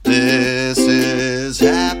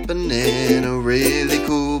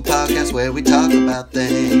podcast where we talk about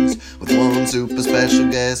things with one super special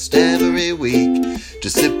guest every week.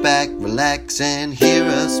 Just sit back, relax, and hear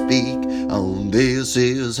us speak on This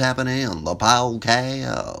Is Happening, the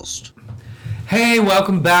podcast. Hey,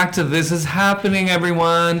 welcome back to This Is Happening,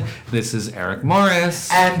 everyone. This is Eric Morris.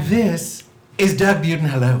 And this is Doug Buden.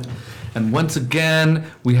 Hello. And once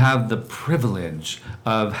again, we have the privilege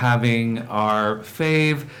of having our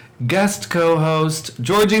fave guest co-host,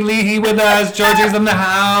 Georgie Leahy, with us. Georgie's in the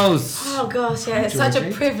house. Oh gosh, yeah, it's such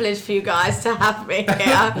a privilege for you guys to have me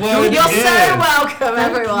here. Well, You're is. so welcome,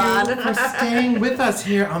 everyone. Thank you for staying with us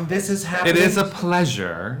here on This Is Happening. It is a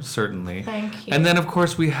pleasure, certainly. Thank you. And then, of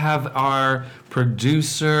course, we have our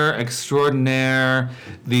producer extraordinaire,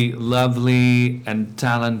 the lovely and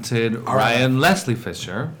talented Ryan Leslie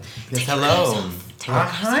Fisher. Yes, hello.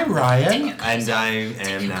 Hi, Ryan. And I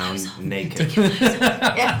am now naked.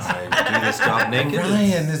 I do this job naked.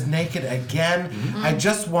 Ryan is naked again. Mm-hmm. I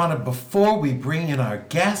just want to, before we bring in our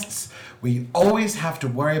guests, we always have to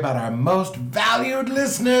worry about our most valued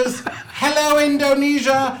listeners. Hello,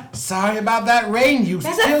 Indonesia. Sorry about that rain. There's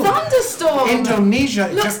a thunderstorm.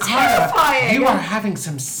 Indonesia, Looks Jakarta, terrifying. you are having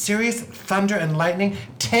some serious thunder and lightning.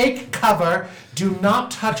 Take cover. Do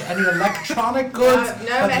not touch any electronic goods,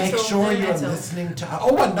 No but metal, make sure no you're metal. listening to.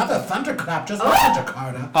 Oh, another thunderclap just went in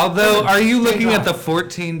Jakarta. Although, are you Straight looking at the off.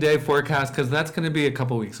 14-day forecast? Because that's going to be a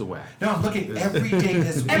couple weeks away. No, I'm looking every day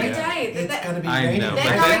this week. Every day. It's going to be I raining. know.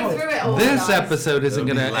 They're Right. going through it all. This guys. episode isn't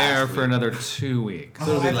It'll going be to air last for week. another 2 weeks. Oh,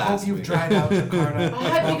 It'll be I last hope you've week. dried out Jakarta.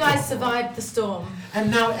 I hope you guys survived the storm. And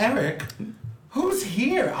now, Eric, who's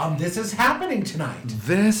here on This Is Happening tonight?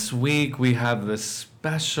 This week we have the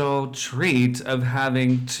special treat of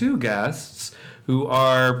having two guests who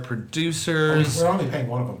are producers. We're only paying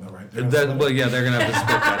one of them, though, right? Well, yeah, they're gonna have to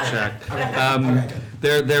split that check. Okay.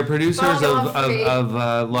 They're producers Bottom of, off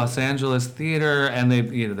free. Los Angeles theater, and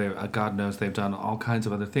God knows they've done all kinds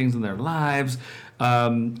of other things in their lives.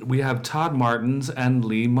 We have Todd Martins and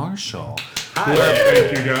Lee Marshall.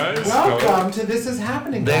 Thank you guys. Welcome to This Is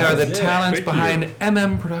Happening. They are guys. the talents thank you. behind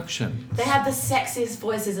MM Production. They have the sexiest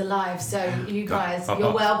voices alive, so you guys,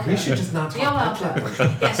 you're welcome. We should just not talk You're about welcome.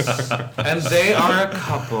 that. Yes. And they are a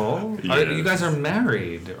couple. You guys are Yes.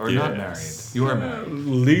 married or not married? Yes. You are married.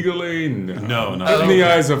 Legally, no. No, not In the legally.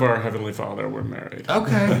 eyes of our Heavenly Father, we're married.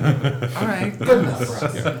 Okay. All right. Good enough for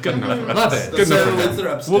us. Good enough for us. Love it. Good enough for That's me. their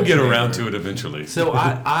upstairs We'll get neighbor. around to it eventually. So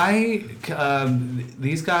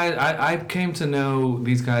these guys, I came to know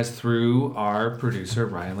these guys through our producer,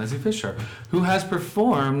 Ryan Leslie Fisher, who has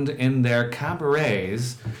performed in their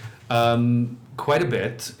cabarets quite a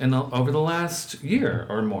bit over the last year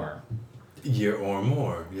or more. Year or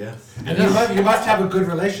more, yes. And you must have a good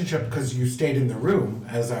relationship because you stayed in the room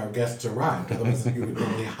as our guests arrived. Otherwise, you would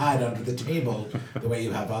probably hide under the table the way you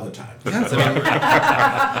have other times. Yes,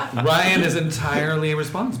 I mean, Ryan is entirely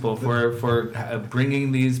responsible for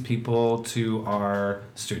bringing these people to our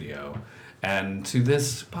studio and to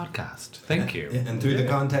this podcast. Thank you. And through the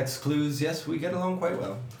context clues, yes, we get along quite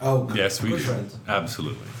well. Oh, good. Yes, we Good do. friends.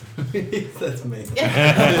 Absolutely. That's amazing. Ooh,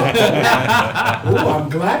 I'm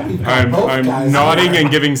glad we've got both I'm guys. nodding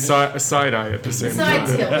and giving side eye at the same Side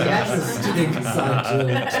time. tilt, yes.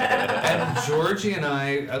 And Georgie and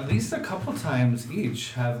I, at least a couple times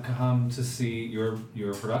each, have come to see your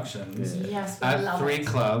productions Yes, we at love 3 it.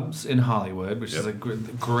 clubs in Hollywood, which is Yep. a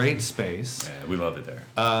great space. Yeah, we love it there.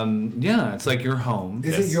 Yeah, it's like your home.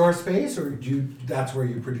 Is Yes. it your space, or that's where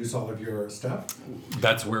you produce all of your stuff?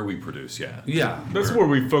 That's where we produce, yeah. Yeah. That's where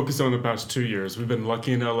we focused on the past 2 years. We've been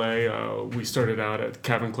lucky in LA. We started out at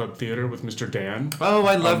Cabin Club Theater with Mr. Dan. Oh,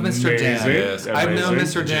 I love Mr. Dan. Amazing. Yes, I've known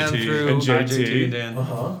amazing. Mr. Dan JT. through And JT. JT and Dan.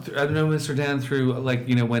 I've known Mr. Dan through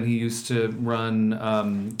when he used to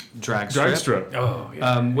run Drag Strip. Drag strip. Oh,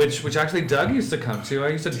 yeah. Which actually Doug used to come to. I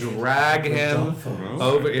used to drag him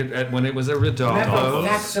over it when it was a Remember Rodolfo's.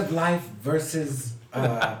 Facts of Life versus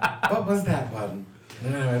what was that one?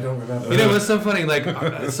 No, I don't remember. You know, it was so funny. Like,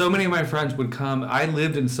 so many of my friends would come. I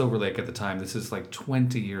lived in Silver Lake at the time. This is like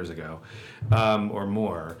 20 years ago, or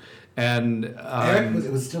more. And Eric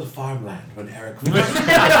it was still farmland when Eric.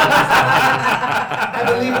 I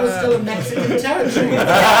believe it was still Mexican territory.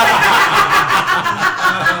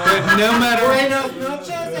 but no matter Buenos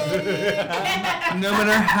noches. no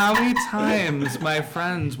matter how many times my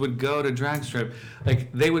friends would go to Drag Strip,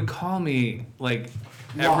 like they would call me like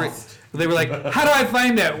They were like, how do I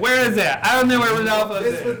find it? Where is it? I don't know where Rodolfo's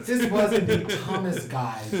is. This was in the Thomas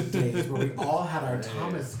guys days where we all had our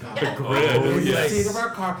Thomas guide. The grid. In the yes. seat of our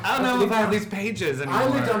car. I don't know if I have these pages anymore. I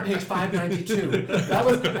lived on page 592. That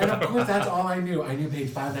was, and of course, that's all I knew. I knew page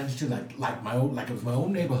 592 like my own, like it was my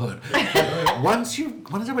own neighborhood. But once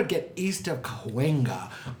I would get east of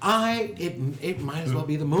Cahuenga, it might as well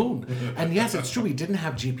be the moon. And yes, it's true. We didn't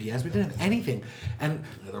have GPS. We didn't have anything. And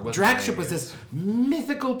Dragship was this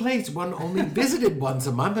mythical place one only visited once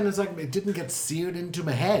a month, and it's like it didn't get seared into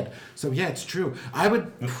my head. So yeah, it's true. I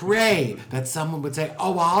would pray that someone would say,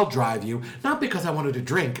 "Oh, I'll drive you," not because I wanted to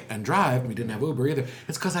drink and drive. We didn't have Uber either.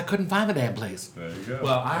 It's because I couldn't find the damn place. There you go.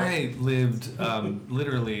 Well, I lived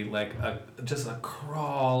literally like just a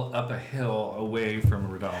crawl up a hill away from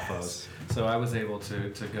Rodolfo's. So I was able to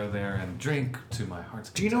go there and drink to my heart's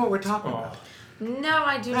Do you know what we're talking about? No,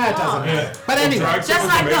 I do That doesn't not. matter. But anyway, Drag Just was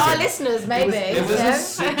like for our amazing. listeners, maybe. It was a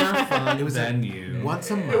so. super fun It was a- venue. once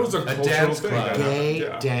a month. It was a cultural dance thing. club. gay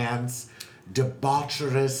Yeah. dance,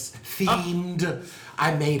 debaucherous, themed.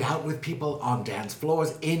 I made out with people on dance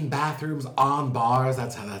floors, in bathrooms, on bars.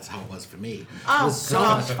 That's how it was for me. Oh, it was so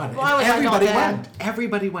gosh. much fun. Why was I not Everybody there? went.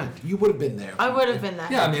 Everybody went. You would have been there. I would have been there.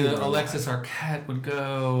 Yeah, I mean, Alexis Arquette would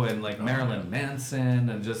go, and like Marilyn Manson,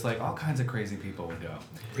 and just like all kinds of crazy people would go.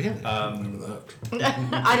 Really?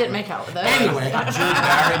 I didn't make out with those. Anyway, Drew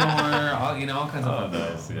Barrymore, all kinds of fun.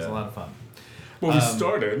 nice, It was yeah. a lot of fun. Well, we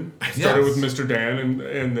started yes. with Mr. Dan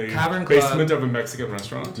in the Cavern Club. basement of a Mexican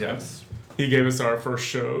restaurant. Yes. He gave us our first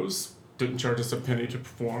shows. Didn't charge us a penny to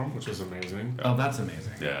perform, which was amazing. Oh, that's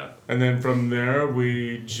amazing. Yeah. And then from there,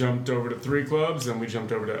 we jumped over to 3 clubs, and we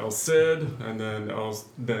jumped over to El Cid, and then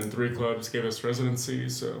 3 clubs gave us residency,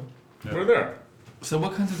 so Yeah. we're there. So,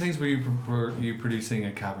 what kinds of things were you producing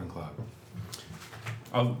at Cavern Club?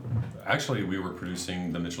 Actually, we were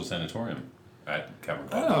producing the Mitchell Sanatorium at Cavern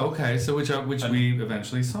Club. Oh, okay. So, which we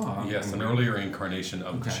eventually saw. Yes, an earlier incarnation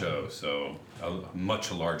of the Okay. show, so a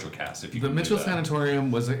much larger cast. If you The can Mitchell believe that.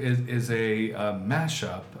 Sanatorium is a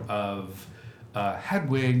mashup of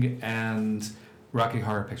Hedwig and Rocky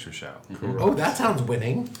Horror Picture Show. oh, that sounds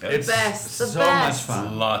winning. It's Best, the so best. much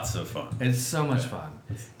fun. Lots of fun. It's so much fun.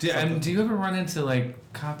 Do you ever run into like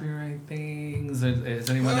copyright things? Has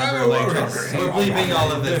anyone ever like? We're bleeping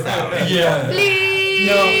all of this out. Yeah. Please.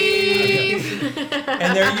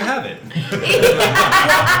 And there you have it.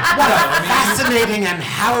 What a fascinating and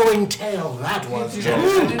harrowing tale that was.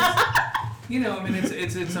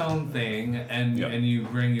 It's its own thing, and Yep. and you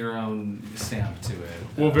bring your own stamp to it.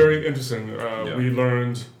 Well, very interesting. Yeah. We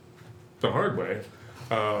learned the hard way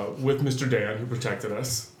with Mr. Dan, who protected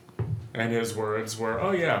us, and his words were,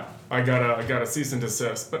 "Oh yeah, I got a cease and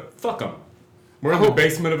desist, but fuck them. We're in the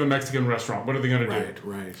basement of a Mexican restaurant. What are they gonna Right, do?"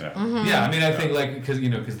 right. Yeah. Yeah, I mean, I think like because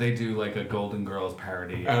they do like a Golden Girls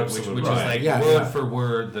parody, Absolutely. which is Right. like Yeah, word yeah. for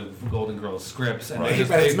word the Golden Girls scripts, and Right. they just,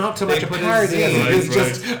 But it's they- not so they much a put parody as Z it is Right,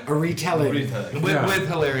 just a retelling. Retelling. with, Yeah. with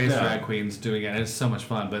hilarious Yeah. drag queens doing it. And it's so much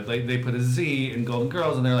fun, but like they put a Z in Golden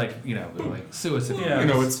Girls, and they're like they're like suicide. Yeah. You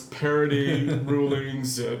know, it's parody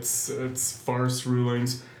rulings, it's farce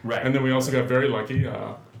rulings, Right. and then we also got very lucky.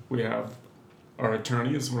 We have our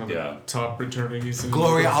attorney is one of the Yeah. top attorneys. In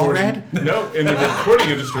Gloria the recording- Allred? No, in the recording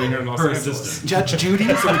industry here in Los Her Angeles. assistant. Judge Judy?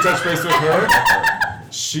 So we touched base with her.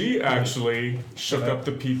 She actually shook up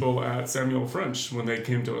the people at Samuel French when they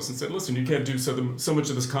came to us and said, "Listen, you can't do so much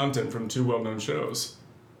of this content from 2 well-known shows."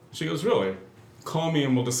 She goes, "Really? Call me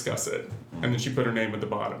and we'll discuss it." And then she put her name at the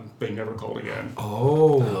bottom. They never called again.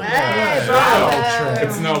 Oh. Hey, So, bravo.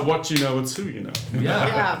 it's not what you know, it's who you know.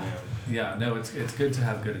 Yeah, no, it's good to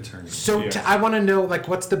have good attorneys. So Yeah. I want to know, like,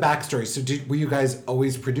 what's the backstory? So were you guys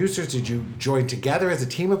always producers? Did you join together as a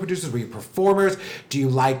team of producers? Were you performers? Do you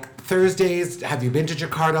like Thursdays? Have you been to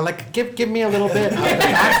Jakarta? Like, give me a little bit of the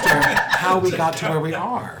backstory, how we got to where we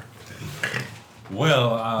are.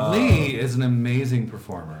 Well, Lee is an amazing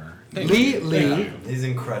performer. Lee, He's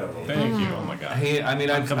incredible. Thank you. Oh my God.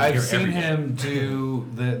 I've coming here seen every day. him do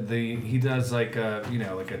he does like a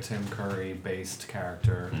like a Tim Curry based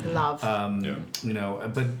character. Love. Yeah.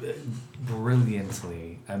 But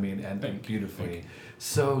brilliantly. I mean, and beautifully.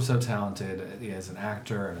 So talented as an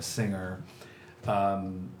actor and a singer.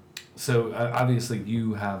 So obviously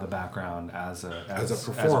you have a background as a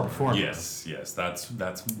performer. Yes, that's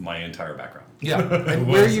my entire background. Yeah. and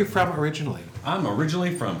where are you from originally? I'm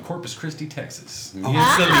originally from Corpus Christi, Texas.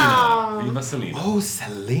 Wow. Viva Selena. Oh,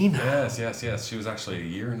 Selena. Yes. She was actually a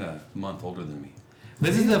year and a month older than me.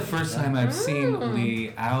 This is the first time I've seen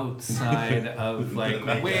Lee outside of like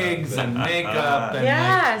wigs and makeup and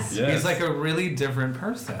Yes. like he's like a really different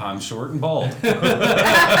person. I'm short and bald.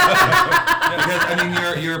 Because I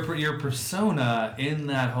mean, your persona in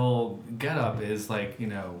that whole getup is like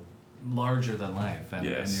larger than life, and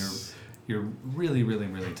you're really, really,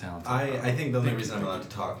 really talented. I think the only reason I'm allowed to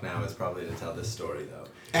talk now is probably to tell this story, though.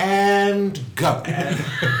 And go. Thank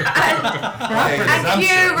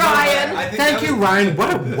you, Ryan. Thank you, Ryan.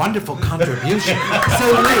 What a wonderful contribution.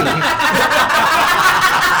 So, Lee.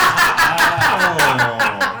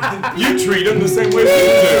 You treat him the same way you do.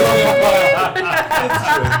 It's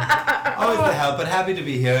true. Always the help, but happy to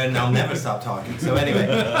be here, and I'll never stop talking. So anyway,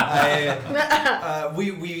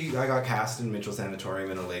 I got cast in Mitchell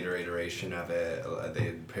Sanatorium in a later iteration of it. They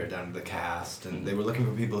had pared down the cast, and they were looking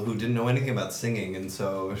for people who didn't know anything about singing, and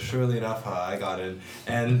so surely enough, I got in.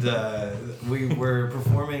 And we were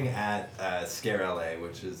performing at Scare LA,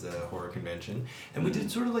 which is a horror convention, and we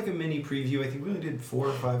did sort of like a mini preview. I think we only did 4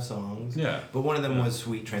 or 5 songs. Yeah. But one of them was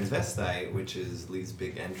Sweet Transvestite, which is Lee's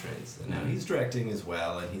big entrance. And now he's directing as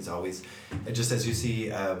well, and he's always, just as you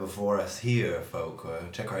see before us here, folk,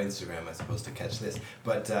 check our Instagram, I suppose, to catch this.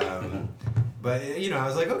 But I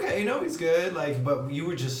was like, okay, he's good. Like, but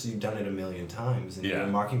you've done it a million times, and you were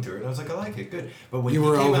marking through it, and I was like, I like it, good. But when you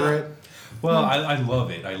were over it. Well, I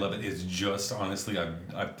love it. I love it. It's just, honestly,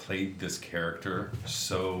 I've played this character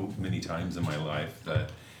so many times in my life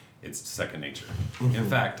that it's second nature. Mm-hmm. In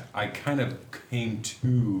fact, I kind of came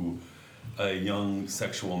to a young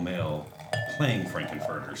sexual male playing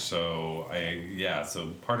Frankenfurter. So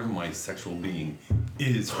so part of my sexual being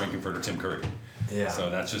is Frankenfurter Tim Curry. Yeah. So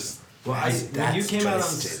that's just... Well, when you came out on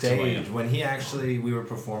stage, when we were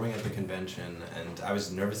performing at the convention, and I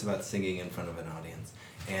was nervous about singing in front of an audience,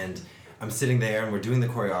 and I'm sitting there, and we're doing the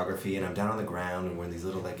choreography, and I'm down on the ground, and we're in these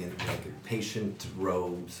little like patient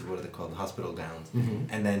robes, what are they called, hospital gowns,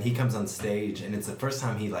 and then he comes on stage, and it's the first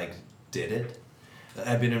time he did it.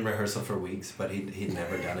 I've been in rehearsal for weeks, but he'd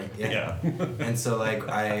never done it yet. Yeah. And so he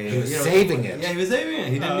was saving it. Yeah, he was saving it.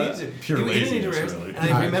 He didn't need to. Pure he didn't need to laziness, rehearse. really.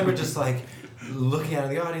 And I remember just looking out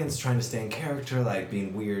of the audience, trying to stay in character,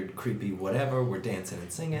 being weird, creepy, whatever. We're dancing and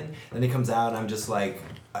singing. Then he comes out, and I'm just I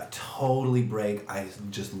totally break. I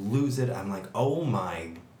just lose it. I'm like, oh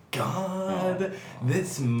my God,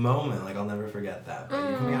 this moment, I'll never forget that. But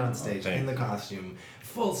you coming out on stage in the costume,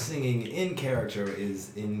 full singing, in character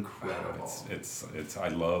is incredible. It's I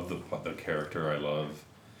love the character.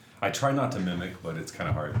 I try not to mimic, but it's kind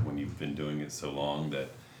of hard when you've been doing it so long that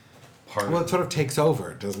it sort of takes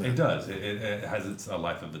over, doesn't it? It does. It has a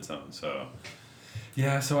life of its own. So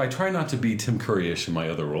so I try not to be Tim Curry-ish in my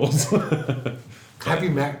other roles. Have you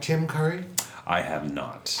met Tim Curry? I have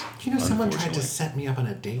not. Someone tried to set me up on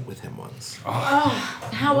a date with him once.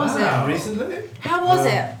 How was it? Recently? How was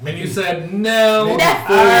it? And you said no.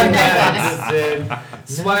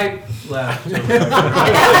 Swipe left.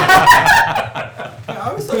 I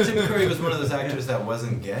always thought Tim Curry was one of those actors that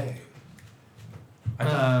wasn't gay.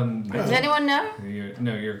 Does anyone know?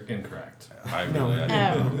 You're incorrect.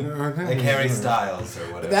 Like Harry Styles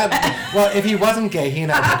or whatever. If he wasn't gay, he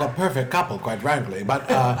and I were a perfect couple, quite frankly. But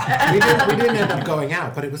we didn't end up going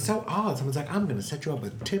out. But it was so odd. Someone's like, I'm going to set you up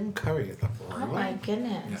with Tim Curry at the floor. Oh my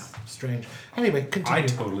goodness. Yeah, strange. Anyway, continue. I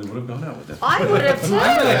totally would have gone out with him. I would have too.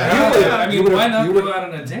 Why not go out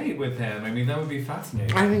on a date with him? I mean, that would be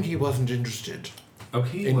fascinating. I think he wasn't interested.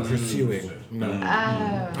 In pursuing. No.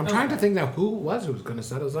 I'm trying to think now who was going to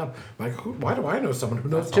set us up. Why do I know someone who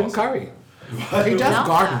knows Tim Curry? He does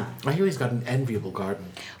garden. I hear he's got an enviable garden.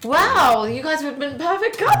 Wow, you guys would have been a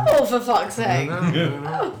perfect couple, for fuck's sake. No.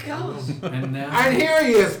 Oh, God. And here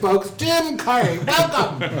he is, folks. Tim Curry.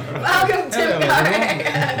 Welcome. Welcome, Tim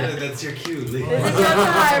Curry. That's your cue, Lee. This is your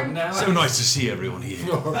time. So nice to see everyone here.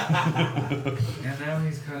 And now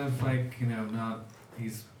he's kind of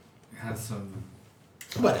he's had some...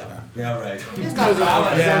 Whatever. Yeah, right. He's got his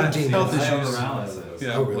own genius. Health issues.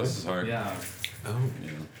 Yeah, Oh, really? bless his heart. Yeah. Oh.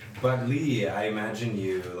 But Lee, I imagine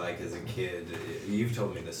you, as a kid, you've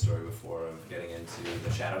told me this story before of getting into the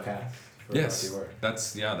Shadowcast. Yes,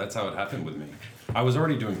 that's how it happened with me. I was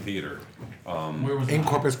already doing theater. Where was In that?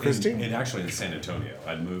 Corpus Christi? Actually in San Antonio.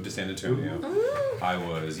 I'd moved to San Antonio. I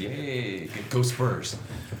was, go Spurs.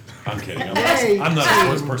 I'm kidding. I'm not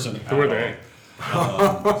a Spurs person at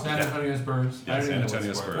all. San Antonio Spurs. Yeah, San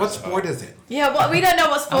Antonio Spurs. What sport is it? Yeah, well, we don't know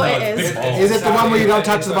what sport it is. Is it the one where you don't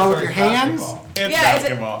touch the ball with your hands? It's Yeah,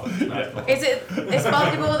 basketball. It's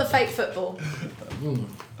basketball or the fake football? No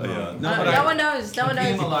one knows. No one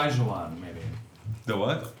Hakeem knows. Olajuwon, maybe. The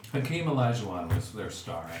what? Hakeem Olajuwon was their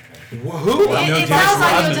star, I think. Who? It sounds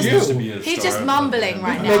like he's just mumbling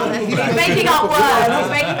right now. He's making up words. He's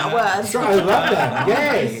making up words. Sure, I love that.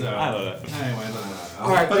 Yay. So, I love it. anyway, it doesn't matter. All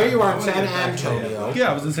right, there you are in San Antonio. Yeah,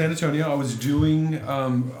 I was in San Antonio. I was doing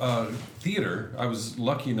theater. I was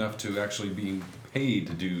lucky enough to actually be paid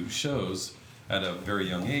to do shows at a very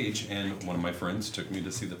young age, and one of my friends took me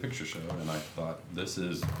to see the picture show, and I thought, this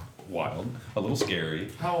is wild, a little scary.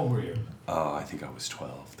 How old were you? I think I was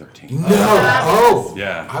 12, 13. No. Oh.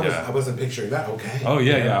 Yeah, I wasn't picturing that. Okay. Oh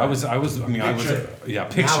yeah. I was. Picture.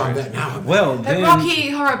 Picture. Now I'm Well, The then.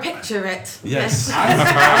 Rocky Horror Picture It. Yes. I think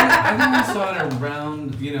I saw it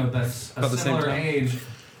around, that's a About the same similar time. age,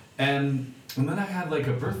 and then I had like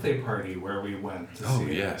a birthday party where we went to see Oh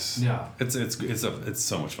it. yes. Yeah. It's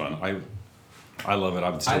so much fun. I love it. I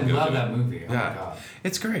would still I go love to that it. movie. Oh Yeah. my god.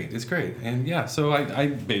 It's great. It's great. And yeah, so I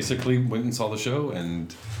basically went and saw the show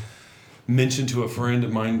and mentioned to a friend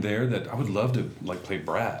of mine there that I would love to play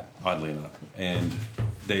Brad, oddly enough. And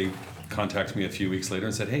they contacted me a few weeks later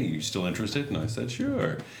and said, "Hey, you still interested?" And I said,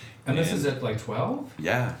 "Sure." And this is at like 12?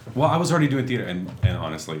 Yeah. Well, I was already doing theater, and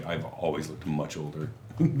honestly, I've always looked much older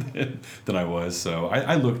than I was. So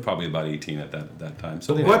I looked probably about 18 at that time.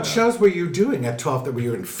 So they What didn't know. shows were you doing at 12? That were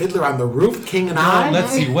you in Fiddler on the Roof, King and I?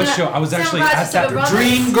 Let's see, what show? I was actually Sunrise at of the that. Brothers.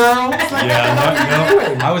 Dream Girls?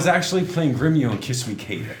 Yeah, no. I was actually playing Grimio and Kiss Me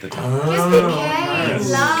Kate at the time. Kiss Me Kate.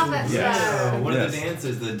 Yes. Love that Yes. show. One of Yes. the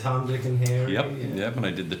dances, the Tom, Dick, and Harry. Yep, and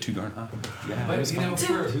I did the Too Darn Hot. Yeah, it But was you fun. know,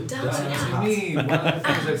 Darn to me, one of the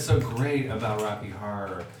things that's so great about Rocky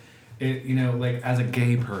Horror, like as a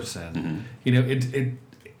gay person,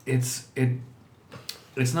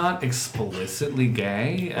 it's not explicitly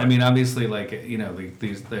gay. I mean, obviously, there's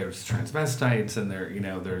transvestites and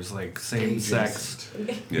there's like same sex,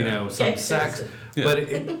 some sex, Yeah. but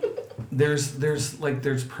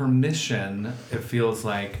there's permission. It feels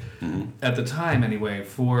like at the time anyway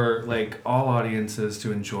for like all audiences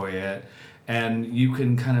to enjoy it. And you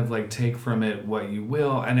can kind of like take from it what you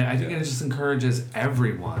will, and I think it just encourages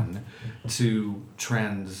everyone to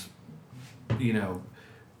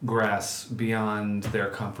grass beyond their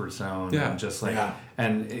comfort zone, and just like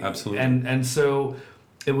and Absolutely. and so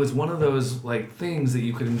it was one of those like things that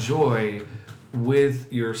you could enjoy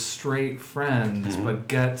with your straight friends, but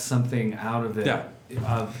get something out of it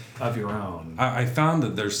of your own. I found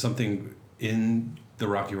that there's something in the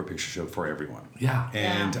Rocky Horror Picture Show for everyone. Yeah.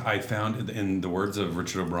 And I found, in the words of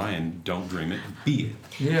Richard O'Brien, don't dream it, be it.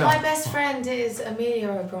 Yeah. My best friend is Amelia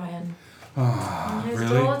O'Brien. His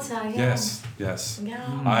Really? daughter, yeah. Yes.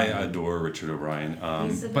 Yeah. I adore Richard O'Brien.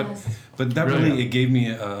 He's the but best. but that Really? really, it gave me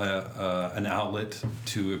an outlet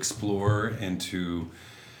to explore and to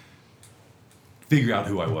figure out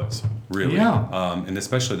who I was, really. Yeah. And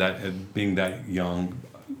especially that being that young,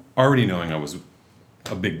 already knowing I was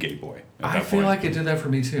a big gay boy at I that feel point. like it did that for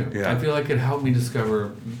me too. Yeah. I feel like it helped me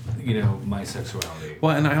discover, my sexuality.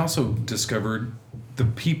 Well, and I also discovered the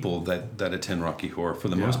people that attend Rocky Horror, for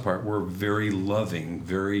the most part, were very loving,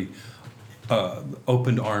 very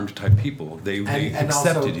open-armed type people. They And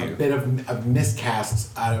accepted also you. a bit of miscasts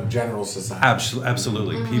out of general society.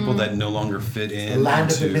 Absolutely. People that no longer fit The in.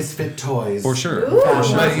 land of the into- misfit toys. For sure. Ooh. For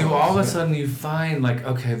sure. But you all of a sudden you find like,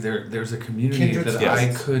 okay, there's a community Kindred that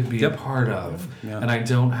spirits. I could be Yep. a part of, Yeah. and I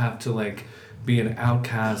don't have to like be an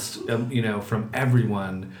outcast, from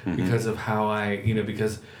everyone because of how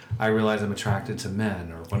because I realize I'm attracted to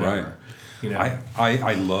men or whatever.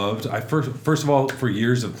 I loved. First of all, for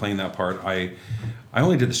years of playing that part, I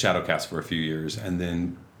only did the Shadowcast for a few years, and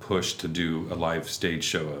then pushed to do a live stage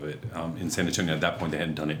show of it in San Antonio. At that point, they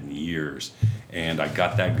hadn't done it in years, and I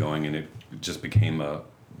got that going, and it just became a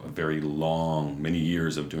very long, many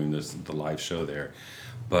years of doing the live show there.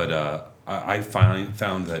 But I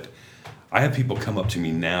found that I have people come up to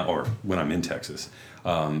me now, or when I'm in Texas,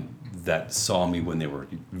 that saw me when they were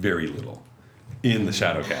very little in the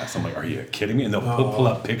Shadowcast. I'm like, are you kidding me? And they'll pull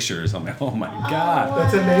up pictures. I'm like, oh my God.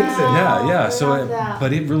 That's amazing. Yeah. So, love that.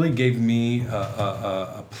 but it really gave me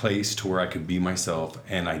a place to where I could be myself,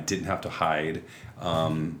 and I didn't have to hide,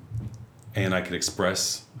 and I could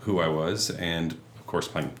express who I was. And of course,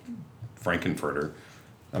 playing Frankenfurter,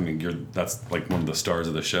 I mean, that's like one of the stars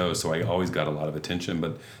of the show, so I always got a lot of attention.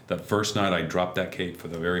 But that first night, I dropped that cape for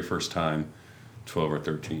the very first time, 12 or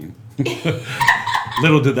 13.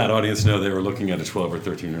 Little did that audience know they were looking at a 12 or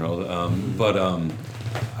 13-year-old.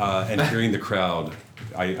 And hearing the crowd,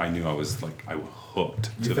 I knew I was hooked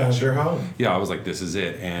to You that found show. your home. Yeah, I was like, this is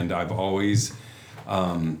it. And I've always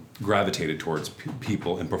gravitated towards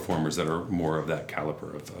people and performers that are more of that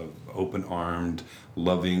caliber of open-armed,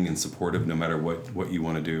 loving, and supportive, no matter what you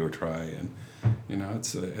want to do or try. And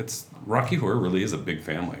it's Rocky Horror really is a big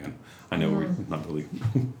family. And I know we're not really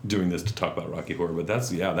doing this to talk about Rocky Horror, but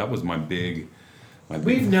that was my big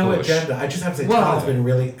We've no push. agenda. I just have to say, Well- Todd's been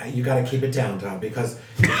really. You got to keep it down, Todd, because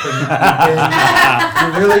you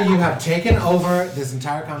have taken over this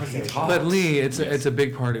entire conversation. But Lee, it's a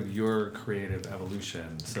big part of your creative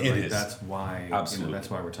evolution. So It like, is. that's why Absolutely. that's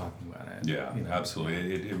why we're talking about it. Yeah, you know.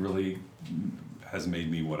 absolutely. It really has made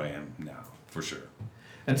me what I am now, for sure.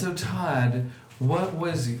 And so Todd, what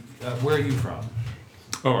was where are you from?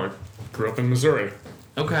 Oh, I grew up in Missouri.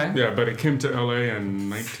 Okay. Yeah, but I came to LA in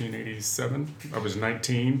 1987. I was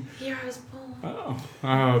 19. Here I was born.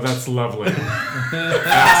 Oh, that's lovely. That's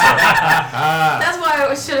why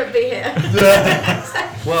I shouldn't be here.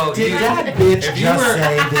 Well, Did you- that bitch if just you were-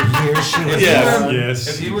 say the year she was Yes, born? yes.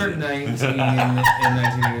 If you were 19 in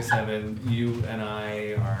 1987, you and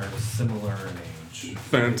I are similar in age.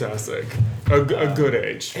 Fantastic. A good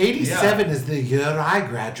age. 87 is the year I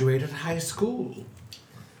graduated high school.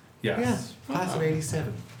 Yes. Yes, class of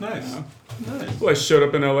 87. Nice. Nice. Well, I showed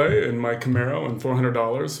up in LA in my Camaro and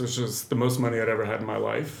 $400, which is the most money I'd ever had in my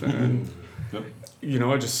life. And, Yep.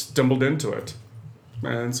 I just stumbled into it.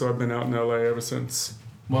 And so I've been out in LA ever since.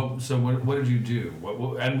 Well, so what did you do?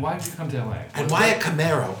 And why did you come to LA? And why a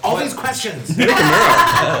Camaro? All these questions.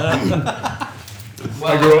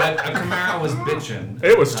 Well, I grew a Camaro was bitchin'.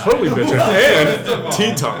 It was totally bitchin'. And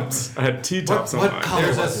T-tops. I had T-tops What on mine. color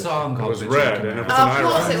There's a was it? song It called was Bitchin' red, Camaro. and it was Of an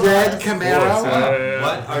course Irish. it was. Red Of Camaro? course, yeah.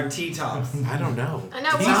 What are T-tops? I don't know. I know,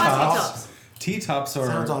 what are T-tops. T-tops? T-tops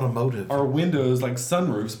Sounds automotive. are windows like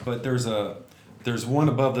sunroofs, but there's one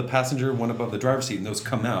above the passenger, one above the driver's seat, and those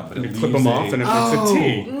come out. But You it clip leaves them off and it makes Oh. a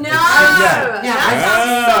T. No! Yeah,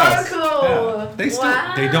 That sounds so cool! They still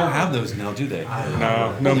Wow. they don't have those now, do they?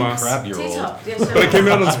 No mas. Crap, you're old. T-top. Yes, But I came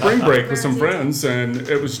out on spring break with some T-top. friends, and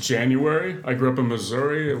it was January. I grew up in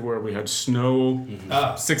Missouri, where we had snow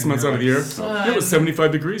 6 months out of the year. It was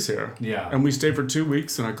 75 degrees here. Yeah. And we stayed for 2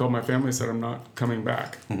 weeks, and I called my family and said, I'm not coming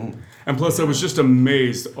back. And plus, I was just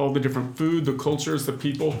amazed all the different food, the cultures, the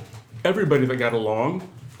people, everybody that got along.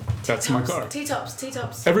 That's my car. T-tops,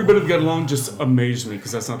 T-tops. Everybody that got along just amazed me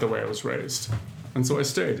because that's not the way I was raised. And so I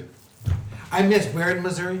stayed. I missed. Where in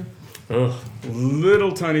Missouri? Ugh,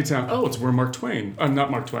 little tiny town. Oh, it's where Mark Twain.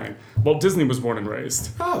 Not Mark Twain. Walt Disney was born and raised.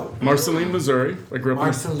 Oh. Marceline, Missouri. I grew up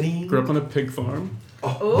Marceline? grew up on a pig farm.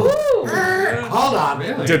 Ooh! Hold on.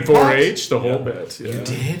 Really? Did 4-H the whole bit. Yeah. You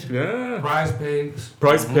did? Yeah. Prize pigs.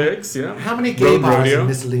 Prize pigs. Yeah. How many gay Road bars rodeo. in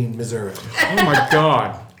Misceline, Missouri? Oh my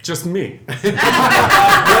God. Just me. Wherever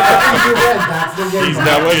you went, that's the gay bar.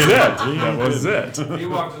 That was it. That was it. You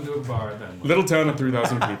walked into a bar then. Little town of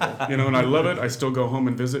 3,000 people. And I love it. I still go home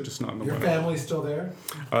and visit, just not in the Your winter. family's still there?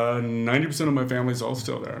 90% of my family's all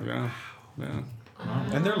still there. Yeah. Yeah.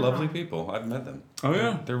 And they're lovely people. I've met them. Oh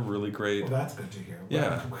yeah. They're really great. Well, that's good to hear.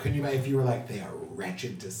 Yeah. Can you imagine if you were like, they are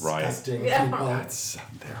wretched, disgusting Yeah. people?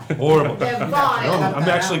 They're horrible. They're vile. I'm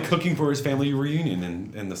actually cooking for his family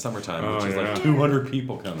reunion in the summertime, which Oh, is yeah. like 200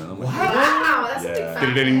 people coming. I'm like, Wow, that's a big Yeah.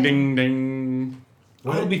 family. Ding ding ding.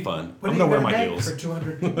 well, it'll be fun. What I'm are gonna you wear my make heels. for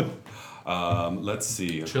 200 people? Let's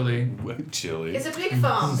see. Chili. Chili. It's a pig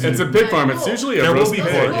farm. It's a pig farm. It's usually a There will roast be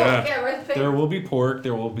pig. pork. Yeah. Yeah, roast pig. There will be pork.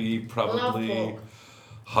 There will be Love probably pork.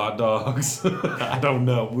 hot dogs. I don't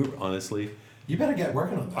know. Honestly, You better get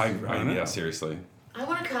working on this. yeah, seriously. I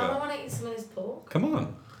want to come. I want to eat some of this pork. Come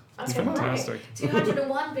on. Okay, fantastic. Right.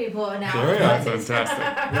 201 people are now. There we are. invited.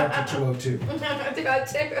 Fantastic. We're up to 202.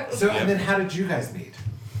 202. So, and then how did you guys meet?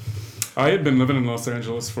 I had been living in Los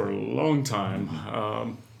Angeles for a long time.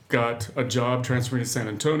 Got a job transferring to San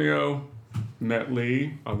Antonio. Met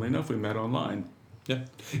Lee. Oddly enough, we met online. Yeah.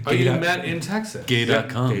 Oh, you met in Texas.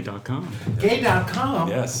 Gay.com. Gay.com. Gay.com.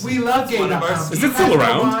 Yes. We love one of our- Gay.com. Is You it still guys know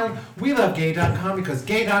around? why? We love Gay.com because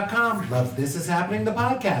Gay.com loves This Is Happening, the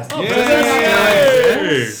podcast.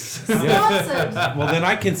 Yay! Awesome. Well, then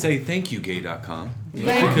I can say thank you, gay.com.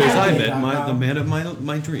 Thank Because you, I met Gay.com. the man of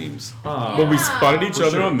my dreams. But we spotted each For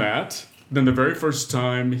other sure. on that. Then the very first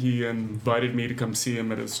time he invited me to come see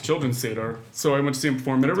him at his children's theater. So I went to see him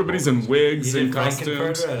perform, and everybody's in wigs and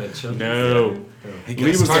costumes. No. He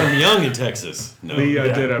Lee got was started a- young in Texas. No. Lee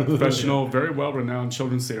did a professional, very well-renowned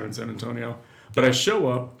children's theater in San Antonio. But I show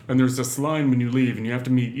up, and there's this line when you leave, and you have to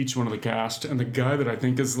meet each one of the cast. And the guy that I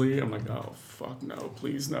think is Lee, I'm like, oh, fuck no,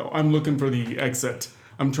 please no. I'm looking for the exit.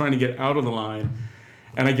 I'm trying to get out of the line.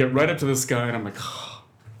 And I get right up to this guy, and I'm like, oh.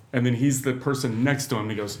 And then he's the person next to him.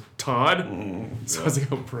 He goes, Todd? So I was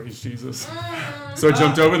like, oh, praise Jesus. So I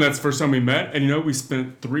jumped over, and that's the first time we met. And, we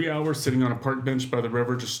spent 3 hours sitting on a park bench by the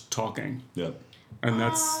river just talking. Yep. And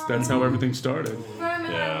that's how everything started.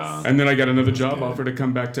 Yeah. And then I got another job offer to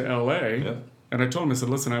come back to LA. Yep. And I told him, I said,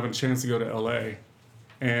 listen, I have a chance to go to LA.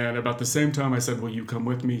 And about the same time I said, will you come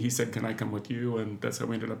with me? He said, can I come with you? And that's how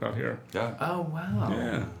we ended up out here. Yeah. Oh wow.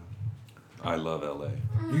 Yeah. I love LA.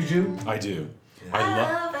 You do? I do.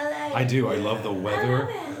 I do. I love the weather.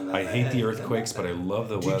 I hate the earthquakes, but I love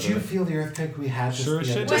the weather. Did you feel the earthquake we had? Sure,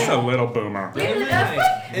 just Just a little boomer.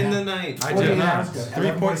 In the night. I 48 did. hours ago,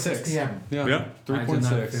 3.6 p.m. Yeah. Yeah. I did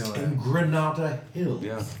not 3.6. feel in Granada Hills.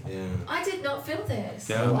 Yeah. Yeah. I did not feel this.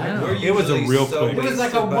 Yeah. Yeah. We're It was a usually real so quick. It was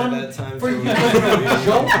like a wasted by one that time, for so you. we-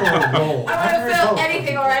 Joke or a roll. I don't feel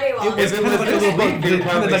anything or anyone. It kind of like a little bit. It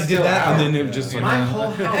kind of like did that, and then it just My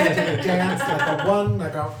whole house danced like a one,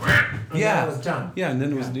 like a. And Yeah. Then it was done. yeah, and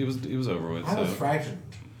then it was over with. I was So. frightened.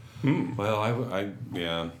 Well, I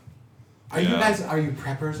yeah. Are you Yeah. guys? Are you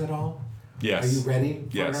preppers at all? Yes. Are you ready for an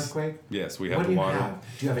Yes. earthquake? Yes, we What have do you water. have?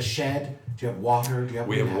 Do you have a shed? Do you have water? Do you have?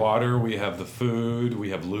 We what do have you water. We have the food. We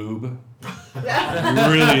have lube. Really important.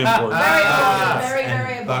 Very important. Very,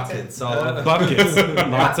 very important. Buckets all over. Buckets.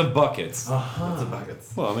 Lots of buckets. Lots of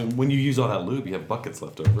buckets. Well, I mean, when you use all that lube, you have buckets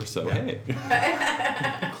left over. So hey.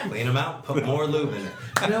 Clean them out. Put more lube in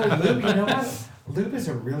it. No, lube. You know what? Lube is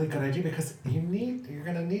a really good idea because you're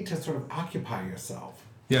gonna need to sort of occupy yourself.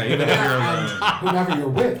 Yeah, even if you're And whomever you're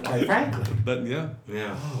with, quite frankly. But yeah.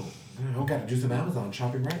 Yeah. Oh, I've got to do some Amazon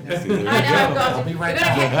shopping right now. I know, I've got I'll to. be We're right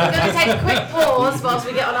going back. to take a quick pause whilst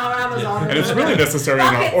we get on our Amazon. And it's really necessary in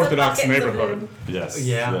our Buckets and Orthodox buckets of neighborhood. lube. Yes.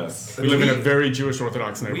 Yeah. Yes. We live in a very Jewish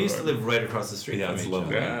Orthodox neighborhood. We used to live right across the street Yeah, from it's each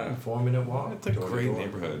lovely. other. Yeah. 4-minute walk. It's a door to great door.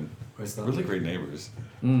 neighborhood. It's not- Really great neighbors.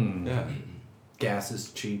 Yeah. Gas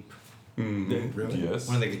is cheap. Really? Yes.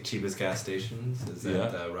 One of the cheapest gas stations is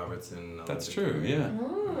at Yeah. Robertson. That's true. Yeah.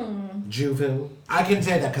 Jewville. I can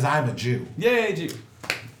say that because I'm a Jew. Yay, G.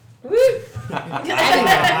 Woo!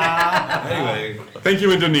 Anyway, Thank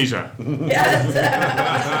you, Indonesia. Yes.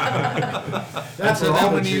 That's so where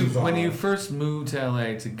all then the Jews when are. you first moved to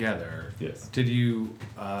LA together, Yes. did you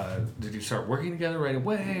start working together right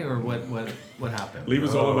away, or what happened? Lee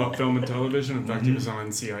was all about film and television. In fact, he was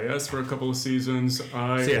on CIS for a couple of seasons.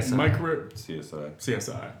 CSI. My career, CSI.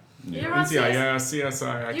 CSI. You're on NCIS, CSI.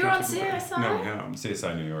 I You're can't on think of it. CSI? No, him.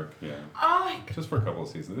 CSI New York. Yeah. Oh, my God. Just for a couple of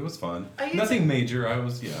seasons. It was fun. Are you Nothing major. I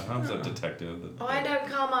was a detective. Oh, I know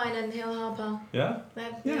Carmine and Hill Harper. Yeah.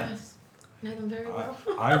 They're, Yeah. Yes. Know them very well.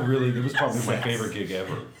 I really, it was probably my favorite gig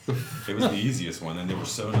ever. It was the easiest one, and they were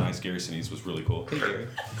so nice. Gary Sinise was really cool. Hey, Gary.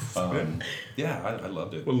 Yeah, I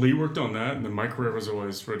loved it. Well, Lee worked on that, and then my career was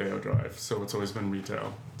always Rodeo Drive, so it's always been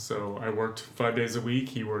retail. So I worked 5 days a week.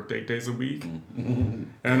 He worked 8 days a week,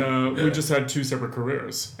 and we just had 2 separate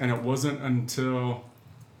careers. And it wasn't until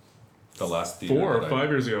The last theater 4 or that 5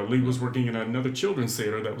 years ago, Lee was working in another children's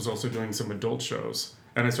theater that was also doing some adult shows,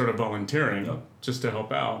 and I started volunteering Yep. just to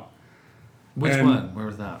help out. Which And- one? Where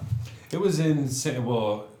was that? It was in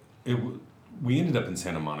we ended up in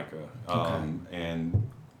Santa Monica, and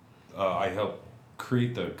I helped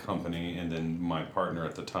create the company, and then my partner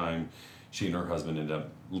at the time, she and her husband ended up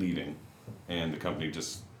leaving, and the company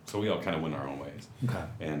so we all kind of went our own ways. Okay.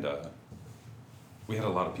 And we had a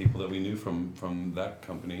lot of people that we knew from that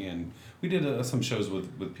company, and we did some shows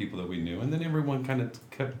with people that we knew, and then everyone kind of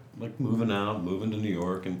kept like moving to New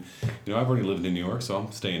York, and I've already lived in New York, so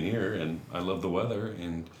I'm staying here, and I love the weather,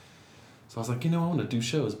 and so I was like, I want to do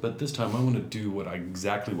shows, but this time I want to do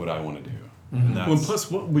exactly what I want to do. And Well, and plus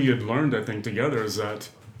what we had learned, I think, together is that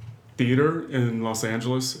theater in Los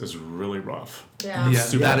Angeles is really rough. Yeah. Yeah,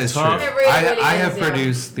 Super that is true. tough. It really, really I is, have yeah.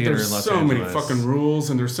 produced theater There's in Los so Angeles. many fucking rules,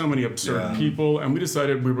 and there's so many absurd Yeah. people, and we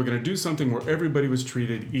decided we were going to do something where everybody was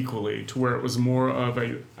treated equally, to where it was more of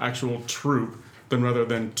a actual troupe than rather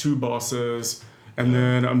than 2 bosses and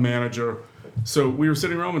then a manager. So we were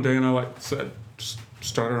sitting around one day, and I said, just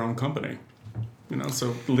start our own company.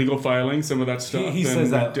 So legal filing, some of that stuff. He and says we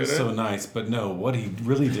that did so it. nice, but no, what he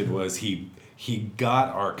really did was he got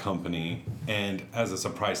our company, and as a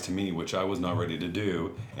surprise to me, which I was not ready to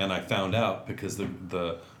do, and I found out because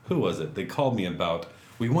the who was it? They called me about,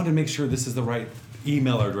 we want to make sure this is the right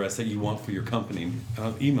email address that you want for your company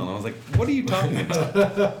email. And I was like, what are you talking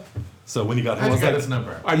about? So when he got home, I How'd was you get like, this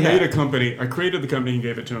number? I made a company. I created the company and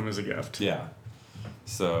gave it to him as a gift. yeah.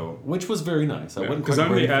 So, which was very nice. I wasn't Because quite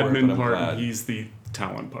I'm the ready for it, admin but I'm part, glad. and he's the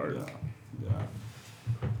talent part. Yeah.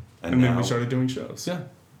 And then now- we started doing shows. Yeah.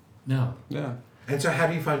 No. Yeah. And so, how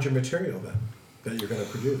do you find your material then that you're going to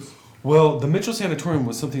produce? Well, the Mitchell Sanatorium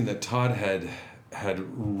was something that Todd had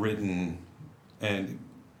written, and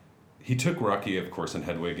he took Rocky, of course, and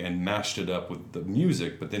Hedwig, and mashed it up with the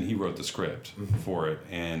music, but then he wrote the script for it,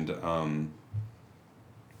 and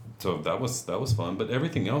so that was fun. But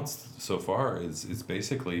everything else so far is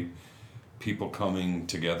basically people coming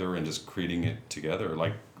together and just creating it together.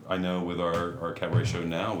 Like I know with our cabaret show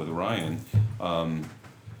now with Ryan.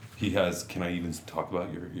 he has. Can I even talk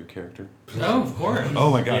about your character? Oh, of course.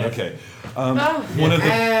 Oh my God. Okay. One of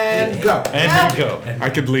the And go. and here we go. I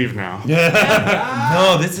could leave now.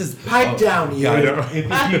 No, this is Pipe down, you. guys,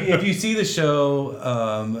 if you see the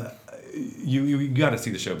show, you got to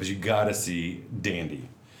see the show, but you got to see Dandy,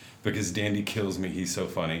 because Dandy kills me. He's so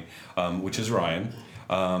funny, which is Ryan,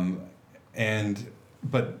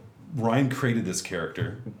 but Ryan created this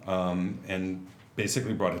character and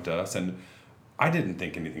basically brought it to us, and I didn't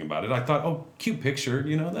think anything about it. I thought, oh, cute picture,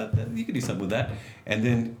 that you could do something with that, and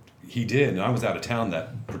then he did, and I was out of town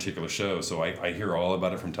that particular show, so I hear all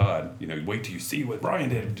about it from Todd. Wait till you see what Brian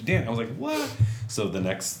did to Dan. I was like, what? So the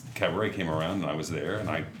next cabaret came around, and I was there, and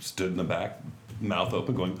I stood in the back, mouth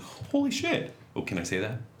open, going, holy shit. Oh, can I say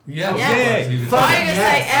that? Yeah. Why do you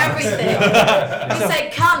say everything? You say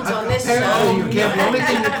cunt on this Oh, show. you can't. The only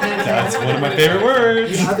thing you can't say. That's one of my favorite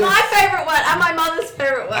words. The other, My favourite word and my mother's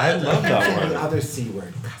favourite word. I love that the word. other C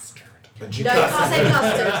word, custard. But you No, you can't say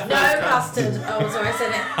custard. No custard. Oh, sorry, I said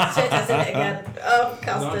it. Shit, I said it again. Oh,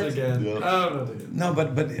 custard. No,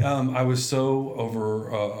 but I was so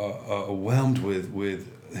overwhelmed with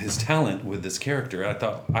his talent with this character. I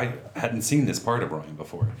thought I hadn't seen this part of Ryan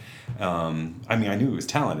before. I mean, I knew he was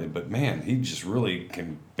talented, but man, he just really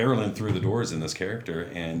can barrel in through the doors in this character,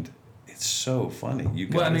 and it's so funny.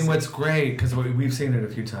 Well, I mean, what's great, because we've seen it a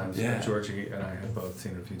few times. Yeah. Georgie and I have both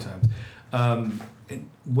seen it a few times.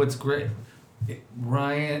 What's great,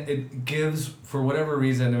 Ryan, it gives, for whatever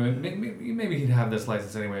reason, I mean, maybe he'd have this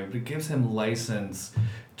license anyway, but it gives him license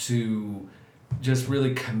to just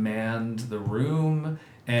really command the room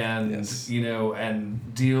and, Yes.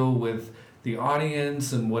 and deal with the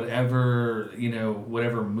audience and whatever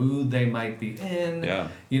mood they might be in. Yeah.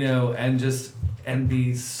 And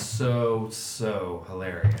be so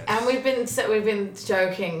hilarious. And we've been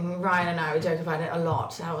joking. Ryan and I, we joke about it a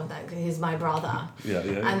lot. How he's my brother, Yeah.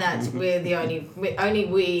 and that we're the only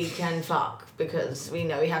we can fuck, because we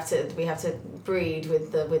know we have to breed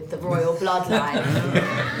with the royal bloodline.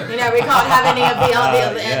 We can't have any of the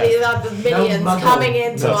other minions coming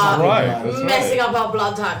into That's our right, that's messing right. up our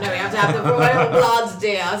blood type. No, we have to have the royal blood,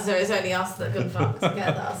 dear. So it's only us that can fuck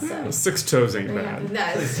together. So. 6 toes ain't No, bad.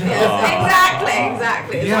 yes, exactly.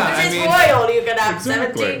 As Yeah, long as I it's mean- royal, you can have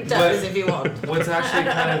Exactly. 17 toes if you want. What's actually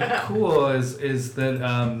kind of cool is that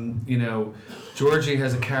Georgie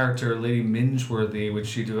has a character, Lady Mingeworthy, which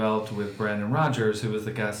she developed with Brandon Rogers, who was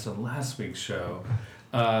the guest on last week's show.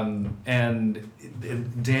 And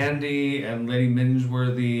Dandy and Lady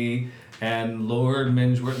Mingeworthy and Lord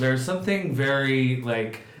Mingeworthy, there's something very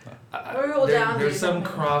like. We're all down There's here, some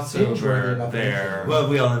something. crossover there. Well,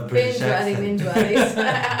 we all have British accent. Binge-worthy.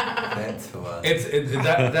 That's for us.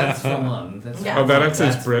 That's from London. That's Yeah. Oh, that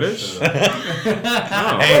accent's British? Oh.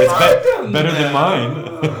 Hey, it's better than mine.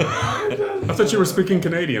 I thought you were speaking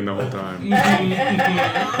Canadian the whole time. Got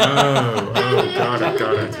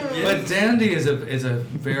it. But Dandy is a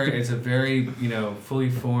very fully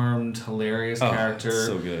formed, hilarious character.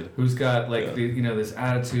 So good. Who's got this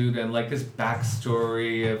attitude and like this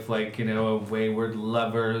backstory of a wayward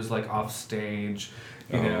lover who's like off stage,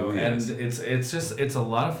 yes. and it's a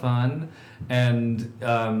lot of fun, and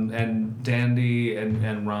Dandy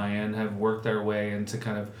and Ryan have worked their way into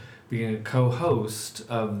kind of being a co-host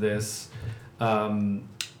of this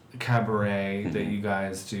cabaret that you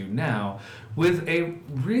guys do now, with a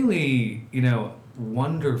really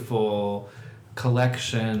wonderful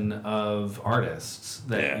collection of artists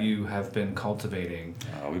that you have been cultivating.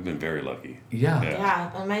 We've been very lucky. Yeah.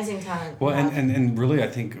 Yeah, amazing talent. Well, Yeah. and really, I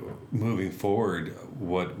think moving forward,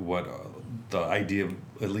 what the idea,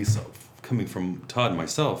 at least coming from Todd and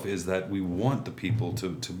myself, is that we want the people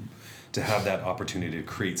to have that opportunity to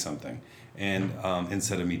create something, and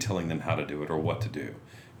instead of me telling them how to do it or what to do,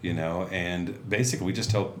 and basically we just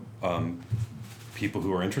tell people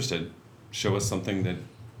who are interested, show us something that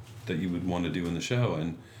you would want to do in the show,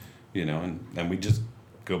 and and we just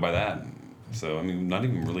go by that. So I mean, not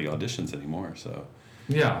even really auditions anymore. So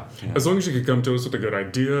Yeah. As long as you could come to us with a good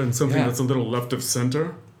idea and something that's a little left of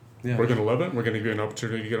center, we're going to love it. We're going to give you an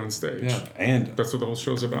opportunity to get on stage. Yeah, and that's what the whole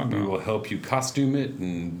show's about we now. will help you costume it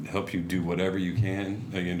and help you do whatever you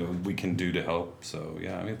can. We can do to help. So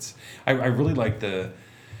yeah, I mean, I really like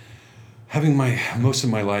having most of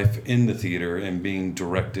my life in the theater and being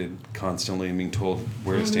directed constantly and being told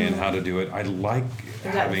where to stand, how to do it. I like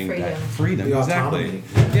having that freedom. The Exactly.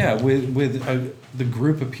 autonomy. Yeah, with the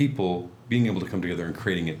group of people being able to come together and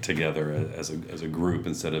creating it together as a group,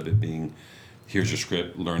 instead of it being, here's your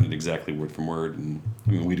script, learn it exactly word from word. And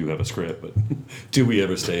I mean, we do have a script, but do we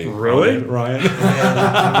ever stay? Really? on it, Ryan?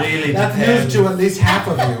 Really That's depends. news to at least half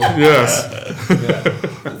of you. Yes.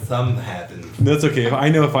 It's something happened. That's okay. I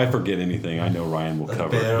know if I forget anything, I know Ryan will cover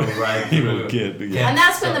barrel it. right He will through. get. And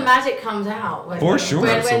that's when the magic comes out. When, For sure,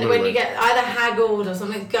 When absolutely. you get either haggled or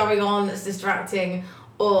something's going on that's distracting,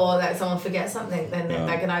 or like someone forgets something, then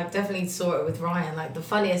like, and I definitely saw it with Ryan. Like the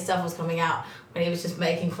funniest stuff was coming out when he was just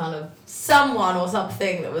making fun of someone or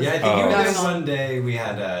something that was Yeah, I think going it was on. one day we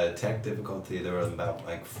had a tech difficulty. There were about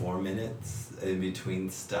like 4 minutes in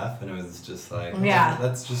between stuff, and it was just like, Yeah.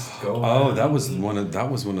 let's just go. Oh, on. that was one of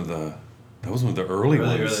the early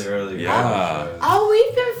ones. Early. Yeah. Oh,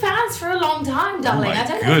 we've been fans for a long time, darling. my I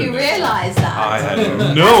don't know if you goodness. realise that. I had no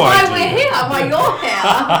That's why idea. we're here. Why you're here.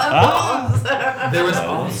 Of course. There was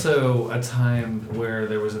also a time where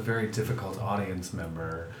there was a very difficult audience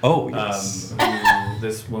member. Oh, yes.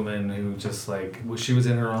 This woman who just like she was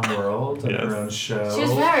in her own world and her own show. She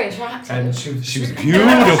was very attractive. And she was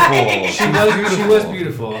Beautiful. She was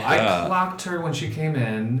beautiful. I Yeah. clocked her when she came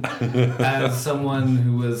in as someone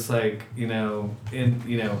who was like,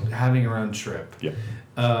 having her own trip. Yep.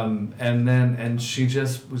 And she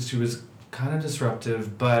was kind of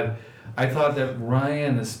disruptive, but I thought that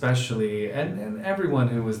Ryan especially and everyone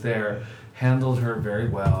who was there handled her very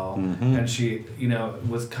well, and she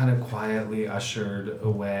was kind of quietly ushered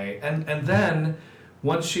away, and then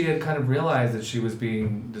once she had kind of realized that she was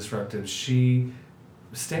being disruptive, she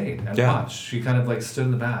stayed and watched. She kind of like stood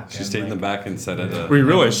in the back. She stayed in the back and said it. We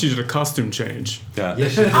realized she did a costume change. Yeah.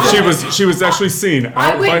 She was actually seen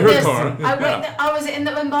out by her car. I was in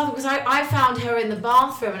the bathroom because I found her in the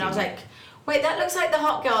bathroom and I was like, wait, that looks like the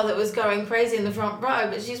hot girl that was going crazy in the front row,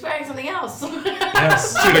 but she's wearing something else.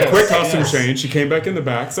 Yes. She had a quick costume change. She came back in the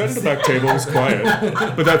back, sat at the back table, was quiet.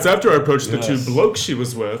 But that's after I approached the two blokes she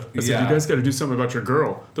was with. I said, "You guys got to do something about your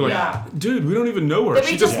girl." They're like, "Dude, we don't even know her. But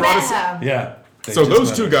She we just just brought met us." her. Yeah. They So just those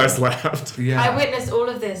met two her. guys laughed. Yeah. I witnessed all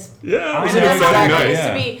of this. Yeah, it was And an that's how exciting I night. used to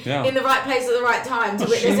Yeah, be yeah. in the right place at the right time to She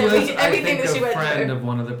witness was, everything I think, that she a went friend through. of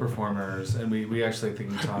one of the performers, and we actually think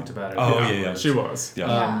we talked about it. Oh, yeah, afterwards. She was.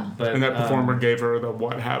 Yeah. But And that performer gave her the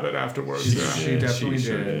what have it afterwards. She yeah. She definitely She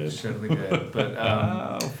sure did. did. She definitely did.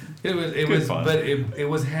 But it Good was fun. but it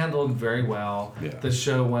was handled very well. Yeah. The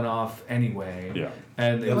show went off anyway. Yeah.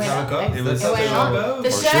 And it That's was, how it goes. it was That's how It the went show on. goes. The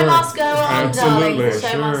For show sure. must go on, Absolutely. darling. The show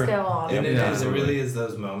Sure. must go on. And Yeah. it really is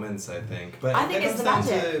those moments, I think. But I think it it's the comes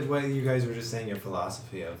down magic. to what you guys were just saying, your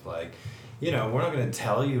philosophy of like, we're not going to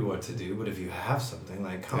tell you what to do, but if you have something,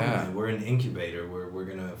 like, come Yeah. on, we're an incubator. We're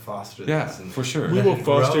going to foster Yeah, this. And for sure. We will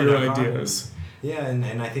grow foster in your our ideas. Yeah,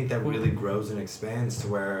 and I think that really grows and expands to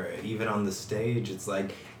where even on the stage, it's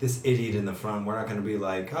like this idiot in the front. We're not going to be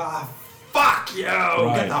like, fuck you,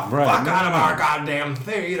 get the right. fuck No, out of no. our goddamn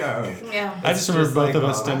theater. Yeah. I just remember just both like of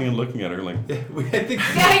us all standing that. and looking at her like, I think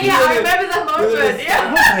Yeah, I remember the moment.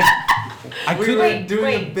 Yeah. I we couldn't. were doing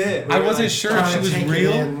wait. a bit. We I were wasn't like, sure if she trying to was take it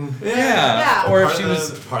real. in. Yeah. Or if Part she of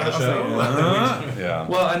was part of the show. Yeah.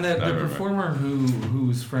 well, and I the remember. performer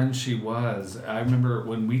whose friend she was, I remember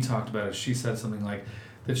when we talked about it, she said something like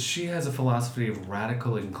that she has a philosophy of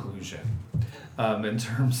radical inclusion. In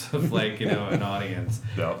terms of an audience,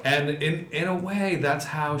 Yeah. and in a way that's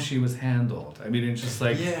how she was handled. I mean, it's just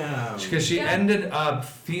like because she Yeah. ended up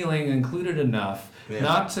feeling included enough Yeah.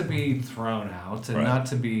 not to be thrown out and Right. not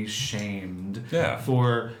to be shamed Yeah.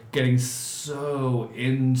 for getting so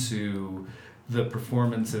into the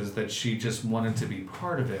performances that she just wanted to be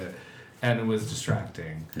part of it, and it was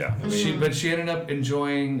distracting. Yeah. But she ended up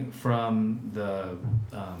enjoying from the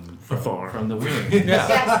Afar. from the wing. Yeah.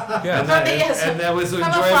 Yes. Yeah. And that was From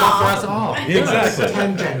enjoyable afar. for us all. Exactly.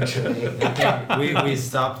 Tangentially. we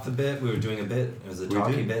stopped the bit. We were doing a bit. It was a We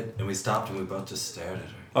talkie did. bit, and we stopped and we both just stared at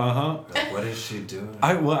her. Uh-huh. Like, what is she doing?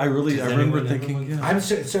 I remember Does anyone ever thinking, want-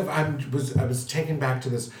 yeah. I was taken back to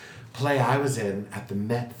this play I was in at the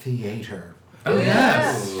Met Theater. Oh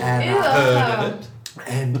yes. And, Ew. Heard of it?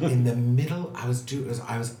 And in the middle, I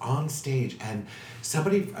was on stage, and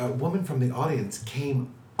a woman from the audience, came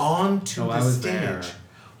onto I the was stage. there.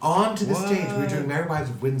 Onto the stage. We were doing Merry Wives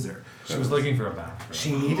of Windsor. She was looking for a bathroom.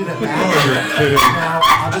 She needed a bathroom. Now,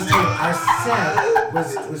 I'll just tell you, our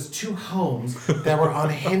set was two homes that were on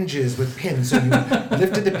hinges with pins. So you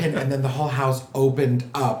lifted the pin, and then the whole house opened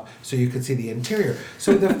up so you could see the interior.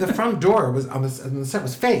 So the front door was on the set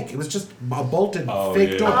was fake. It was just a bolted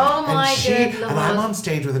fake yeah. door. Oh my and good and I'm Lord. on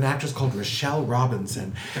stage with an actress called Rochelle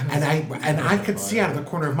Robinson, and I could see out of the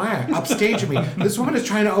corner of my eye, upstage of me, this woman is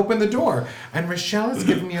trying to open the door, and Rochelle is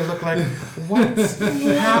giving me a look like, what's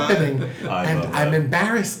happening? And love I'm that.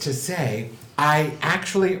 embarrassed to say, I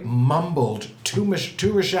actually mumbled to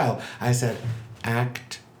Rochelle. I said,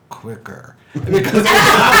 "Act quicker." Because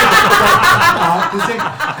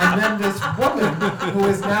and then this woman who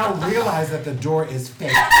has now realized that the door is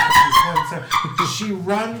fake, she she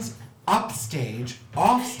runs upstage,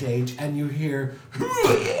 offstage, and you hear,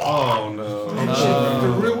 Oh no. and she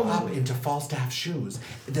threw up into Falstaff shoes.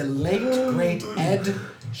 The late great Ed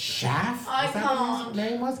Schaff, I is that what his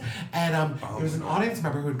name was? And he was an audience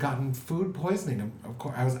member who had gotten food poisoning. And of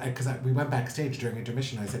course, we went backstage during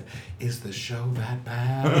intermission. I said, "Is the show that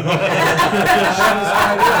bad?"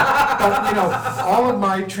 But all of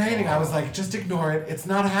my training, I was like, "Just ignore it. It's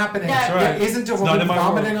not happening. No. That's There right. isn't a It's not woman in my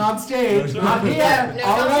vomiting world. on stage. Not here. No,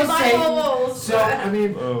 All not I in my say." walls. So I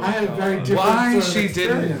mean, I had a very different Why sort of she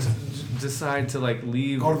experience. didn't decide to like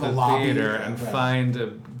leave Go to the the lobby, theater yeah, and right. find a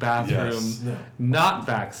bathroom Yes. No. not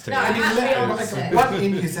backstage? No, I mean, At like, Beyonce. what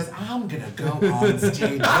in you says, "I'm gonna go on stage."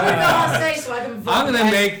 I'm gonna go on stage so I can I'm vomit.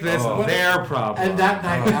 gonna make this Oh. their problem. And that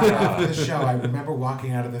night after the show, I remember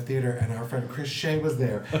walking out of the theater, and our friend Chris Shea was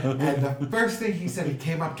there. And the first thing he said, he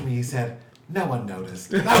came up to me, he said, "No one noticed."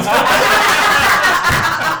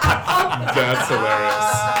 That's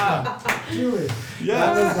hilarious. Julie.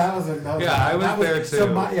 Yeah. That was Yeah, I was that there So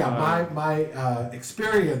too. my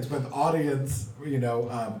experience with audience,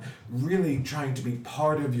 really trying to be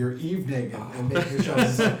part of your evening and making the show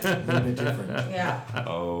is a little bit different. Yeah.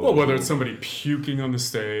 Oh. Well, whether it's somebody puking on the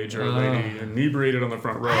stage or a lady inebriated on the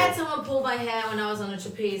front row. I had someone pull my hair when I was on a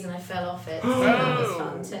trapeze and I fell off it. So that was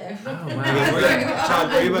fun too.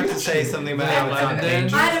 Sean, were you about to say something about how it's not London.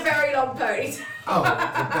 dangerous? I had a very long ponytail. Oh,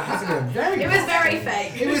 that has been very. It was very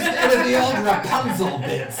fake. It was the old Rapunzel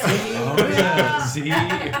bit. See? Oh, yeah. See?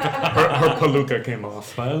 Her palooka came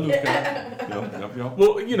off. Yep.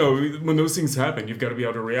 Well, when those things happen, you've got to be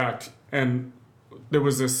able to react. And there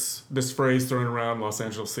was this phrase thrown around Los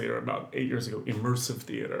Angeles theater about 8 years ago: immersive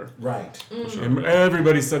theater. Right.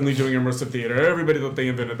 Everybody's suddenly doing immersive theater. Everybody thought they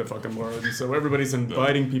invented the fucking word, and so everybody's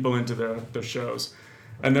inviting people into their shows.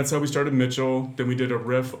 And that's how we started Mitchell. Then we did a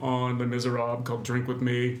riff on Les Miserables called Drink With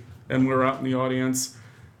Me, and we're out in the audience.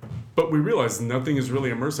 But we realized nothing is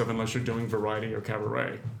really immersive unless you're doing variety or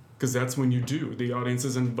cabaret, because that's when you do. The audience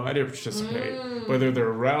is invited to participate, whether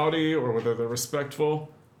they're rowdy or whether they're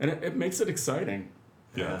respectful, and it makes it exciting.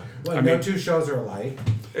 Yeah. Well, I no mean- two shows are alike.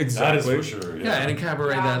 Exactly. That is for sure. Yeah, and in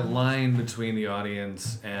cabaret, Yeah. that line between the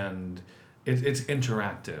audience and it's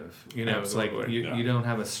interactive. It's like Absolutely, you don't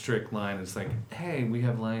have a strict line. It's like, hey, we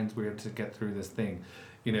have lines. We have to get through this thing.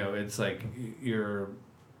 It's like you're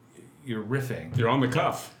riffing. You're on the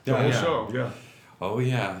cuff the whole Yeah. show. Yeah. Oh,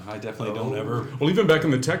 yeah. I definitely don't ever. Well, even back in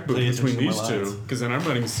the tech booth Pay between attention these to my two, lines. because then I'm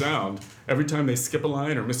running sound. Every time they skip a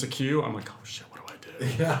line or miss a cue, I'm like, oh shit, what do I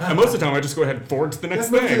do? And most of the time, I just go ahead and forward to the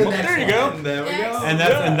next Let's move to thing. the Well, next there you one. go. And there we Yes. go. And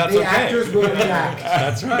that's The okay. actors will react.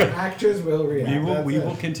 That's right. The actors will react. That's We it.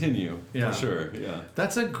 will continue. Yeah. For sure. Yeah.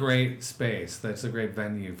 That's a great space. That's a great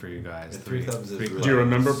venue for you guys. The Three Clubs is really Do you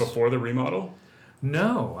remember before the remodel?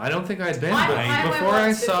 No, I don't think I'd been. I But went before I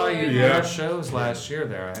once saw before. you Yeah. your shows last year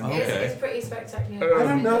there. I Okay. It's pretty spectacular. I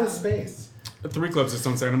don't know the space. The Three Clubs is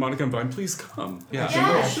on Santa Monica and Vine. Please come. Yeah.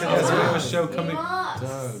 Yes. Yeah, so we have a show You coming.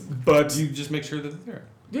 must. But You just make sure that they're there.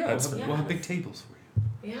 yeah, it's, We'll have big tables for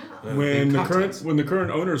you. Yeah. when big the current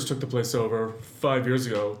cocktails. owners took the place over 5 years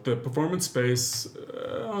ago, the performance space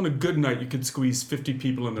on a good night you could squeeze 50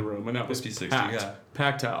 people in the room, and that was 50, 60, packed, yeah.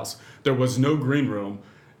 packed house. There was no green room,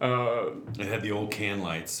 It had the old can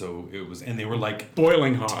lights, so it was, and they were like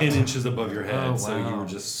boiling hot. 10 inches above your head, Oh, so you wow. were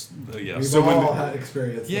just, yeah. We've So when all the- had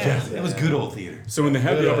experience. Yeah, it was good old theater. So when they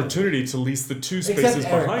had the Yeah. opportunity to lease the two Except spaces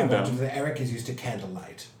Eric, behind I want you to them, say Eric is used to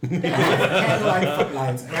candlelight. Candlelight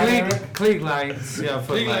footlights. Klieg lights, yeah,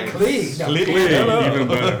 footlights. Klieg. No, Lee, candle. even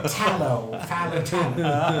better. Tallow. Fallow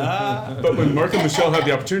tallow. But when Mark and Michelle had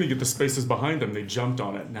the opportunity to get the spaces behind them, they jumped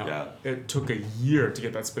on it. Now Yeah. it took a year to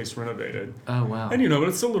get that space renovated. Oh wow. And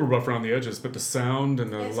it's still a little rough around the edges, but the sound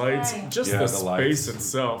and the It's lights, great. just Yeah, the the space lights.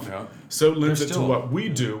 itself, Yeah. so lends They're it to still- what we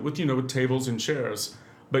do with with tables and chairs.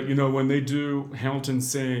 But when they do Hamilton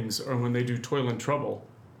Sings or when they do Toil and Trouble,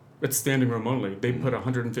 it's standing room only. They put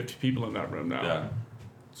 150 people in that room now. Yeah.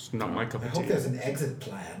 It's not my cup I of hope tea. there's an exit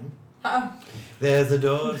plan. There's a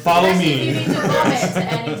door. Follow Especially if you me. need to vomit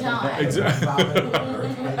at any time. Exactly.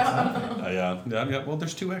 Yeah. Well,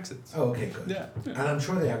 there's 2 exits. Oh, okay, good. Yeah. And I'm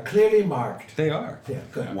sure they are clearly marked. They are. Yeah,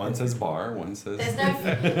 good. One says bar, one says.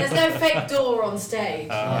 There's no fake door on stage.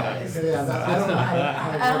 Yeah, I don't know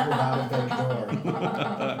how to work without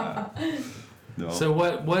a big door. No. So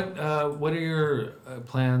what are your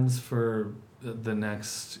plans for the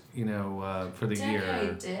next for the year?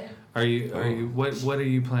 Decade, dear. Are you what are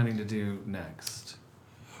you planning to do next?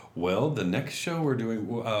 Well, the next show we're doing,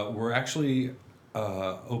 we're actually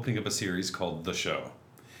opening up a series called The Show.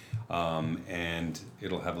 And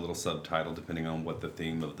it'll have a little subtitle depending on what the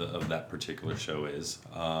theme of that particular show is.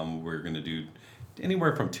 We're going to do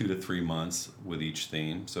anywhere from 2 to 3 months with each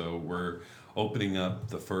theme. So we're opening up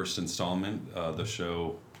the first installment, the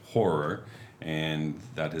show Horror, and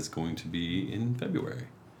that is going to be in February.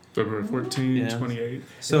 February 14, Yeah. 28.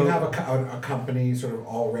 So you have a company sort of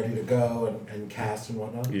all ready to go and cast and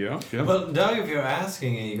whatnot? Yeah. Well, Doug, if you're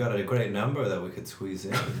asking and you got a great number that we could squeeze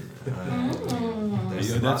in.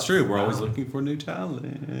 Yeah, that's true. We're always looking for new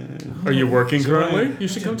talent. Are you working currently? You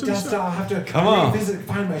should come to the Dust, show. I'll have to Come on. revisit,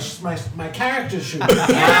 find my character shoot.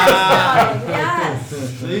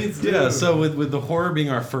 Yes. Yeah. So with the Horror being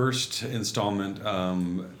our first installment,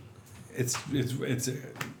 it's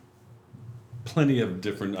plenty of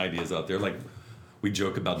different ideas out there. Like, we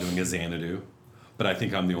joke about doing a Xanadu, but I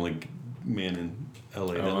think I'm the only man in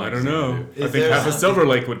LA that Oh, I likes don't know. Xanadu. I Is think there half of something- Silver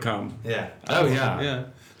Lake would come. Yeah. Oh yeah. Yeah.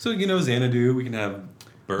 So, Xanadu, we can have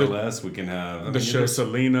Burlesque, we can have... The show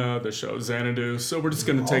Selena, the show Xanadu. So we're just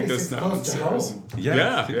going to All take these this things now. close to home.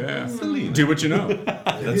 Yeah. Selena. Do what you know.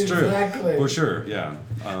 That's true. Exactly. For sure, yeah.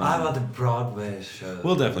 I want a Broadway show.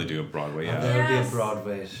 We'll definitely do a Broadway, yeah. There would be Yes. a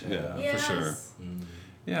Broadway show. Yeah, Yes. for sure.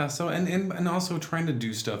 Yeah, so and also trying to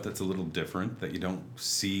do stuff that's a little different that you don't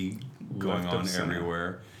see going Left of on center.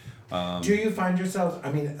 everywhere. Do you find yourselves,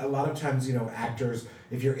 I mean, a lot of times, actors,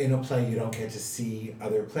 if you're in a play, you don't get to see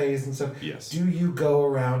other plays and stuff. Yes. Do you go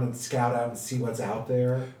around and scout out and see what's out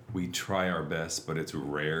there? We try our best, but it's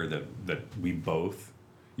rare that we both.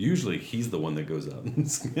 Usually, he's the one that goes out and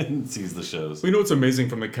sees the shows. We know what's amazing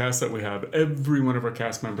from the cast that we have. Every one of our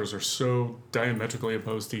cast members are so diametrically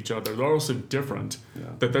opposed to each other. They're also different. Yeah.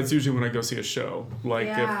 That's usually when I go see a show. Like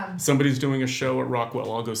Yeah. if somebody's doing a show at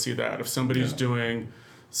Rockwell, I'll go see that. If somebody's Yeah. doing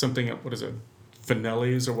something at, what is it,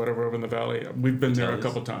 Finelli's or whatever over in the valley, we've been there a Finelli's.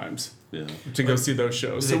 couple times Yeah. to go see those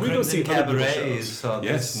shows. So The we go see Crittenden other people's Cabaret shows. saw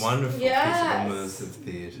Yes. this wonderful Yes. piece of immersive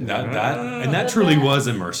theater. That truly was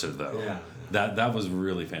immersive, though. Yeah. That was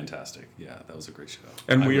really fantastic. Yeah, that was a great show.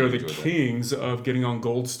 And I we really are the enjoyed that. kings of getting on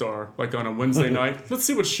Gold Star, like on a Wednesday night. Let's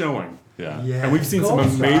see what's showing. Yeah. Yeah. And we've seen some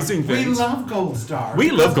Gold Star. amazing things. We love Gold Star.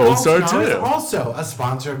 We love because Gold Star, is too. also a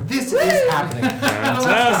sponsor of This Is Happening.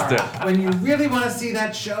 Fantastic. Gold Star. When you really want to see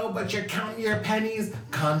that show, but you're counting your pennies,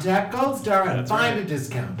 contact Gold Star and That's find right. a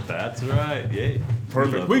discount. That's right. Yay.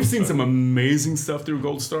 Perfect. We've seen some amazing stuff through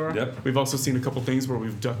Gold Star. Yep. We've also seen a couple things where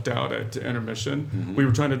we've ducked out at intermission. We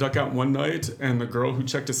were trying to duck out one night, and the girl who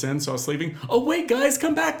checked us in saw us leaving. Oh wait, guys,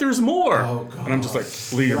 come back! There's more. Oh, God. And I'm just like,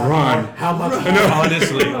 Lee, run. How much?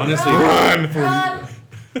 honestly, Run.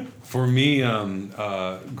 for me,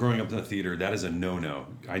 growing up in the theater, that is a no-no.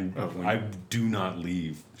 I do not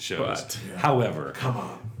leave shows. But- However, Come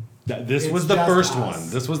on. this It's was the just first us. one.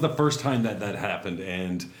 This was the first time that happened,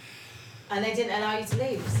 and And they didn't allow you to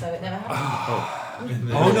leave, so it never happened.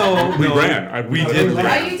 We ran. We did we Oh,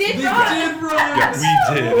 run. you did run.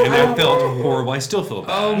 We did, and I felt horrible. I still feel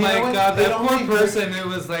bad. Oh my know what? god, It that poor only- person who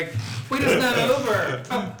was like, wait, it's not over.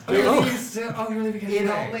 You're leaving it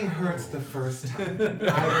only hurts the first time.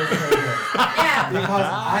 I will say this. Yeah. Because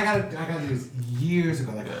I got this years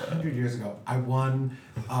ago, like 100 years ago. I won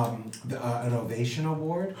an Ovation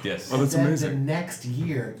Award. Yes. Oh, that's and then amazing. the next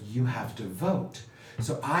year, you have to vote.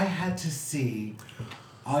 So I had to see,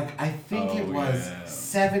 I think it was yeah.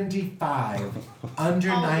 75 under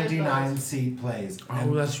Oh, 99 goodness. seat plays.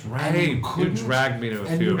 Oh, that's and right. You couldn't- dragged me to a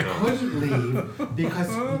and few you of those. couldn't leave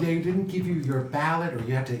because they didn't give you your ballot, or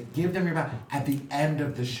you had to give them your ballot at the end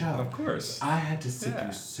of the show. Of course. I had to sit Yeah.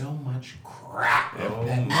 through so much crap, Oh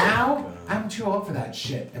and my now I'm too old for that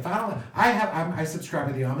shit. If I don't, I subscribe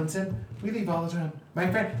to the Amundsen. We leave all the time. My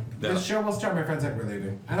friend, Yeah. the show will start. My friend's like, we're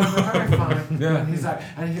leaving, and I'm like, all right, fine. Yeah. And he's like,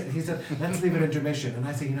 and he said, let's leave at intermission. And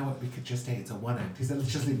I said, you know what? We could just stay. It's a one act. He said,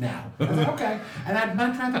 let's just leave now. I was like, okay. And I'd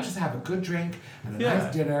much rather just have a good drink and a Yeah.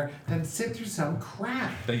 nice dinner than sit through some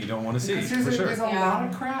crap. That you don't want to see, Because for sure. there's a Yeah. lot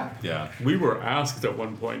of crap. Yeah. We were asked at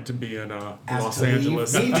one point to be in a Asked Los to leave?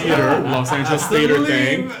 Angeles Me too. theater, Los Angeles theater leave.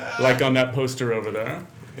 thing, like on that poster over there.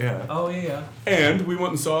 Yeah. Oh yeah. And we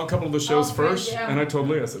went and saw a couple of the shows Oh, first, yeah. and I told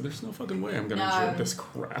Leah, I said, "There's no fucking way I'm gonna No. drink this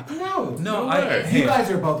crap." No. No, way. You guys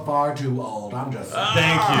are both far too old. I'm just saying.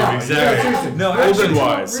 Thank you. No, Exactly. seriously. No, We're actually, Old and too-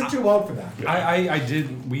 wise. We're too old for that. I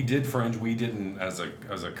did. We did Fringe. We didn't as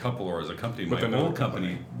a couple or as a company. With My another old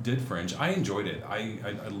company did Fringe. I enjoyed it. I've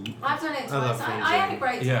done it I love twice. Fringe, I had yeah. a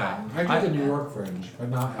great Yeah. time. I did the New York Fringe, but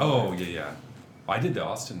not. Oh LA. yeah. I did the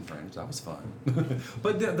Austin Fringe. That was fun.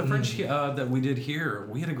 But the Fringe that we did here,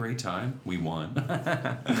 we had a great time. We won.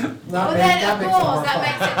 That Well, makes- then, of makes it more course, that fun.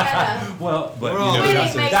 makes it better. Well, but We're you all- know, Winning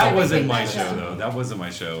that's- makes that wasn't everything my better. show though. That wasn't my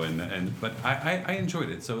show, and but I enjoyed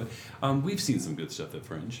it. So we've seen some good stuff at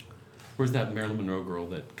Fringe. Where's that Marilyn Monroe girl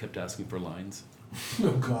that kept asking for lines?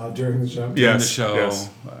 Oh God! During the show. in Yes, the show. yes.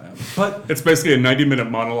 But It's basically a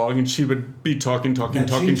 90-minute monologue, and she would be talking. And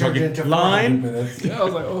she turned into 400 Line. minutes. yeah, I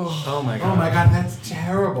was like, oh. Oh my god. Oh my God, that's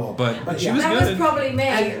terrible. But she yeah. was That good. was probably me.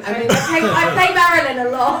 And- I mean- I play Marilyn a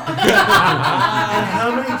lot. And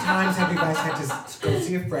how many times have you guys had to go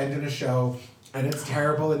see a friend in a show and it's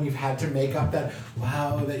terrible and you've had to make up that,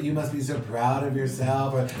 wow, that you must be so proud of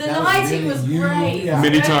yourself. Or, The that lighting was you. great. Yeah.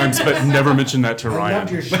 Many times, but never mention that to I Ryan.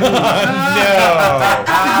 loved your shoes. No.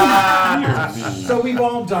 So we've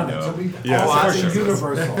all done it. So we've Yes, all for it's sure.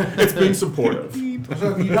 universal. It's been supportive.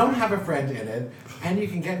 So if you don't have a friend in it and you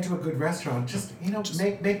can get into a good restaurant, just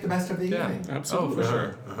make the best of the Yeah. evening. Absolutely. Oh, for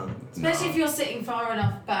sure. Especially if you're sitting far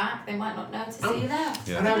enough back, they might not notice that you're there.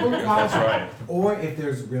 Yeah. And I will That's right. Or if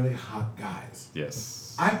there's really hot guys.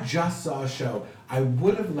 Yes. I just saw a show. I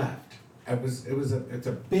would have left. It's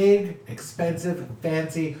a big, expensive,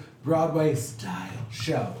 fancy Broadway style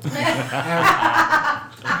show.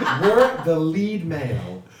 And were the lead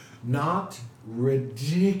male not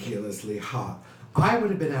ridiculously hot, I would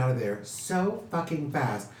have been out of there so fucking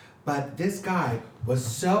fast. But this guy was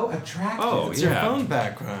so attractive. Oh, It's your yeah. phone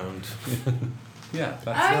background. Yeah.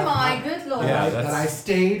 That's, Oh my good lord. Yeah, that that's- I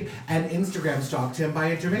stayed and Instagram stalked him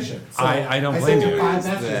by intermission. So I don't sent blame him you. 5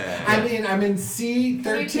 messages. Yeah. I mean, I'm in C13.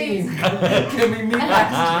 Can we please- Can we meet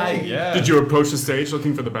backstage? yeah. Did you approach the stage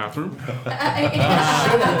looking for the bathroom? All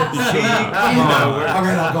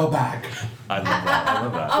right, I'll go back. I love that. I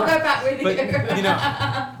love that. I'll go back with But you. you know,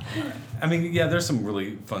 I mean, yeah, there's some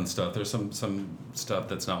really fun stuff. There's some stuff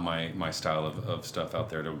that's not my style of stuff out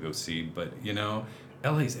there to go see. But you know,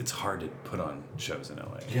 it's hard to put on shows in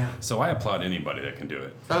LA. Yeah. So I applaud anybody that can do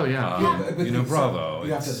it. Oh yeah. But You know, so Bravo.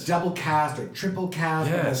 You have it's- to double cast or triple cast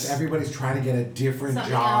because Yes. everybody's trying to get a different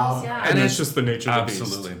Something job. else, yeah. And it's just the nature of the beast.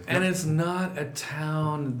 Absolutely. And it's not a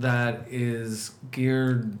town that is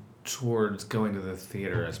geared towards going to the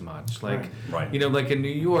theater as much. Like, Right. you know, like in New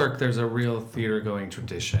York, there's a real theater going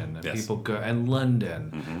tradition. And Yes. people go, and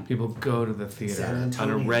London, people go to the theater San on a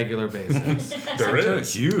Antonio. regular basis. There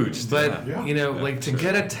is. Huge. But, Yeah. you know, Yeah, like for to sure.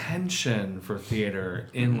 get attention for theater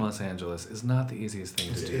in Los Angeles is not the easiest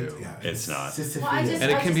thing to do. It's not. Sisyphean. Well, I just-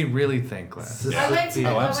 And it can be really thankless. Yeah. I went to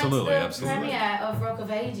Oh, I absolutely, went to the absolutely. premiere of Rock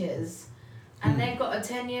of Ages, and they've got a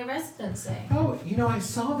 10-year residency. Oh, you know, I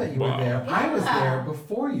saw that you Wow. were there. I was Yeah. there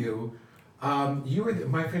before you. You were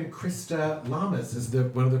my friend Krista Lamas is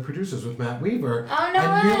one of the producers with Matt Weaver. Oh, no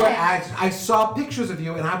And you were way. I saw pictures of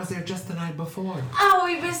you, and I was there just the night before. Oh,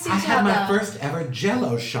 we missed each I had other. my first ever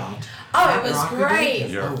Jello shot. Oh, it at was Rock of great.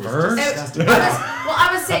 Ages. Your Oh, it was first? disgusting. I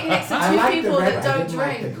was sitting next to I two like people the red. that I don't didn't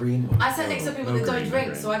like the drink. green one. I sat next to people that don't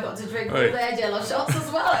drink, so I got to drink all Right. their Jello shots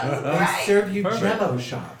as well. It was They great. serve you Perfect. Jello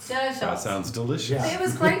shots. Jello That shots. sounds delicious. Yeah. It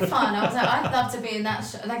was great fun. I was like, I'd love to be in that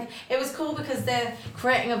show. Like, it was cool because they're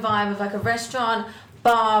creating a vibe of like a restaurant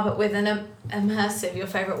bar, but with an immersive, your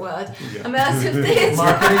favorite word, immersive theatre.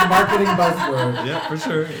 Marketing buzzword. Yeah, for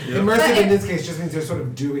sure. Yeah. Immersive in this case just means they're sort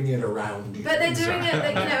of doing it around you. But they're doing it,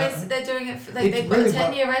 like, you know, they're doing it. For, like, It's they've got really a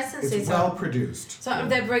 10-year residency. It's so, well produced. so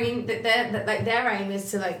they're bringing their aim is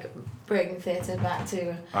to like bring theatre back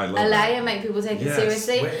to I love LA that. and make people take it Yes.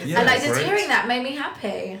 seriously. Yes. And like just Right. hearing that made me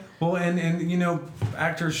happy. Well, and you know,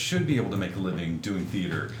 actors should be able to make a living doing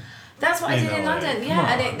theater. That's what I In did in LA. London. Come Yeah, on.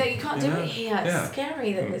 and that you can't do Yeah. it here. It's Yeah.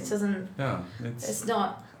 scary that it doesn't. Yeah, It's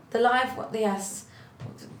not the live. Yes,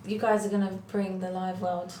 you guys are gonna bring the live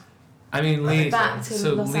world. I mean, Lee. Back to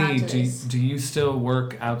So Los Lee, Angeles. do you still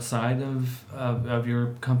work outside of your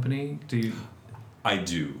company? Do you? I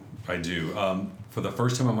do. For the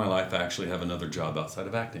first time in my life, I actually have another job outside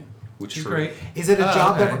of acting, which is True. great. Is it a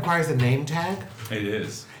job that okay. requires a name tag? It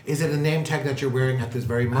is. Is it a name tag that you're wearing at this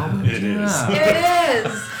very moment? It is. Yeah. It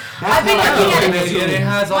is. I've been how I looking feel. at and it. it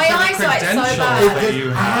has My also the eyesight's so credentials bad. that you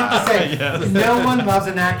I have. have to say, no one loves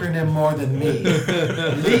an acronym more than me.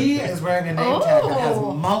 Lee is wearing a name tag that has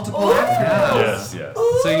Oh. multiple Oh. acronyms. Yes, yes.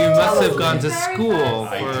 So you must have gone to Very school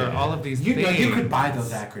fancy. for I did. all of these You know, things. you could buy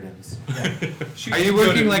those acronyms. Yeah. Are you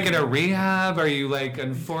working like in a rehab? Are you like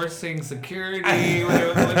enforcing security?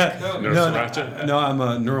 What's going Nurse No, Ratchet. no, I'm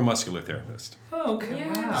a neuromuscular therapist. Oh, okay.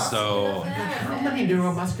 Yeah. Wow. So- How many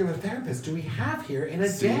neuromuscular therapists do we have here in a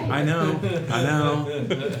day? I know.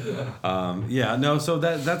 Yeah, no. So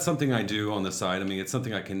that's something I do on the side. I mean, it's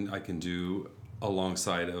something I can do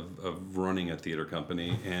alongside of running a theater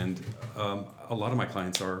company, and a lot of my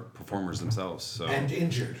clients are performers themselves. So And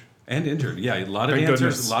injured. and injured. Yeah, a lot of Thank dancers,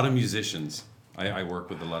 goodness. a lot of musicians. I work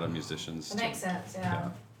with a lot of musicians. It makes sense. Yeah.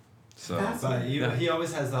 So But yeah. he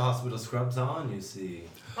always has the hospital scrubs on, you see.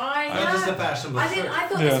 I know. Not just a fashionable I shirt.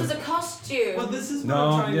 thought Yeah. this was a costume. Well, this is what No,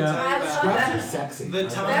 I'm trying yeah. to tell you I about. love Scrubs that. are sexy. The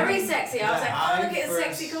time Very sexy. I was like, oh, look at the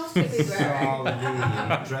sexy costume he's wearing. Saw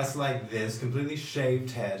Lee dressed like this, completely shaved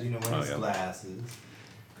head, wearing his yeah. glasses.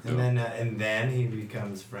 Yeah. And then he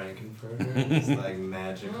becomes Frankenfurter. It's like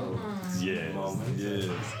magical Yes. moments. Yes.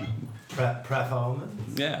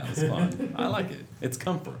 Performance. Yeah, it's fun. I like it. It's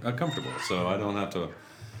comfortable, so I don't have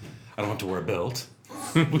to wear a belt,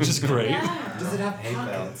 which is great. Yeah. Does it have Hate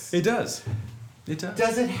pockets? belts. It does. It does.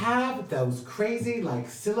 Does it have those crazy like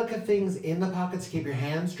silica things in the pockets to keep your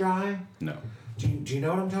hands dry? No. Do you know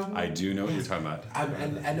what I'm talking about? I do know what you're talking about.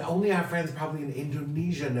 And only our friends probably in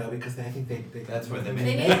Indonesia know because I think they That's where they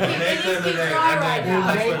They make need to keep dry right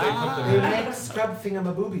They now. make scrub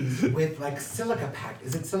thingamaboobies with like silica pack.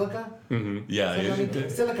 Is it silica? Yeah. Is that what I mean?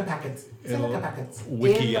 it- Silica packets. Silica packets.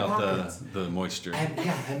 Wiki in out pockets. the moisture. And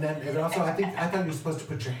and then it also I thought you were supposed to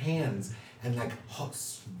put your hands and like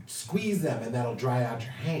squeeze them and that'll dry out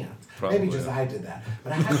your hands. Probably. Maybe just I did that,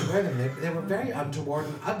 but I had to wear them. They were very untoward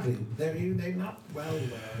and ugly. They're not well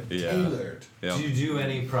Yeah. tailored. Yeah. Do you do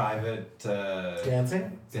any private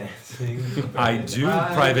Dancing. dancing? I do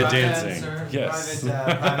Private private dancer. dancing. Yes.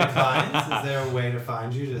 Private clients? Is there a way to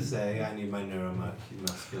find you to say, I need my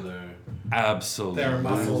neuromuscular... Their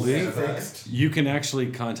muscles Absolutely. are fixed. You can actually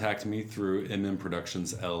contact me through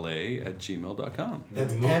mmproductionsla@gmail.com.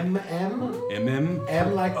 That's Mo- MM.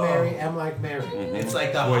 M like Mary, M like Mary. It's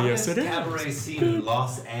like the Well, hottest yes, it is. cabaret scene in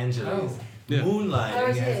Los Angeles. Yeah. Oh, Moonlighting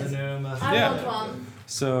it as is. a neuromuscular. I Yeah. want one.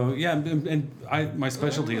 So yeah, and my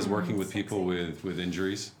specialty is working with people with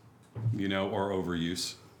injuries, or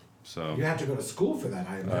overuse. So You have to go to school for that,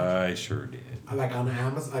 I imagine. I sure did. Like on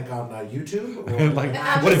Amazon, like on YouTube, or Like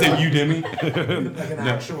what is it, Udemy? like an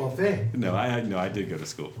actual thing. No, I did go to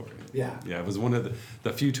school for it. Yeah, Yeah, it was one of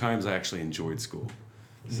the few times I actually enjoyed school.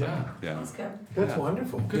 So, Yeah. yeah. Let's go. that's Yeah.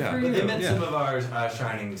 wonderful. Good Yeah. for But you. they met Yeah. some of our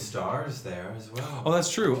shining stars there as well. Oh,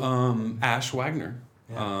 that's true. Ash Wagner,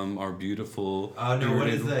 Yeah. our beautiful. Oh no, what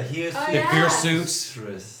is bearded- the here? Oh, The yeah.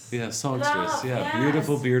 Piersuits. Yeah, songstress. Love, Yeah, yes.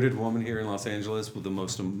 beautiful bearded woman here in Los Angeles with the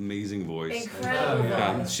most amazing voice. Incredible.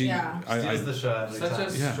 Yeah, voice, she- yeah. Steals the show every Such time.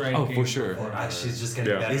 a Yeah. striking. Oh, for sure. performer. She's just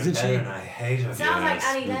getting Yeah. better Isn't and better, she? and I hate her. Sounds like Yes.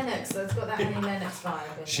 Annie Lennox. So it's got that Annie Lennox vibe.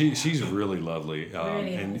 in She's really lovely,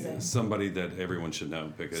 Really and amazing. somebody that everyone should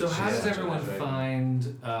know because. So how she's does such a- everyone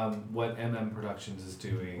find what Productions is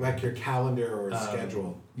doing? Like your calendar or Um,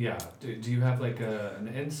 schedule. Yeah. Do you have like an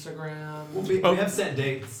Instagram? We Oh. have set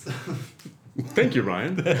dates. Thank you,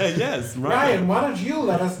 Ryan. Yes, Ryan, why don't you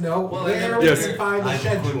let us know Well, where we Yes. can find the I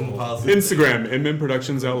couldn't schedule? possibly. Instagram, MM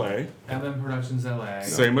Productions LA. Productions LA.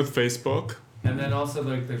 Same with Facebook. And then also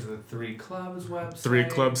like there's the Three Clubs website. Three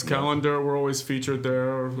Clubs calendar, we're always featured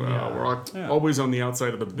there. Yeah. We're Yeah. always on the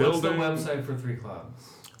outside of the What's building. the website for Three Clubs?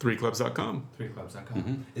 3clubs.com.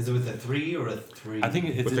 3clubs.com. Is it with a 3 or a 3? I think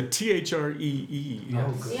it's With the THREE.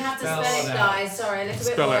 Yes. good. You have to Spell spell it it, out. guys. Sorry, a little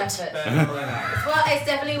bit Spell more it. effort. Spell it out. Well, it's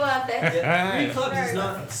definitely worth it. Yeah, 3 clubs Very is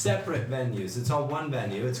not separate venues. It's all one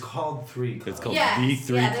venue. It's called 3 clubs. It's called Yes, the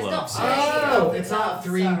Three yeah, there's Clubs. not Oh, three it's not clubs,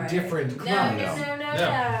 three sorry. different No, clubs. no, no, No.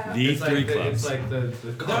 no. The It's like Three the- Clubs. It's like the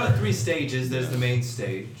There are 3 stages. There's the main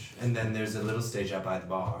stage, and then there's a little stage out by the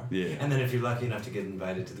bar. Yeah. And then if you're lucky enough to get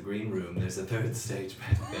invited to the green room, there's a 3rd stage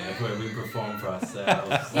back there where we perform for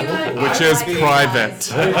ourselves. You won't Which like is these private.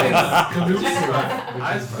 guys.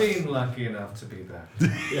 I've been lucky enough to be there.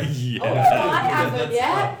 Oh, I haven't That's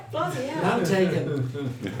yet. Bloody hell. Not taken.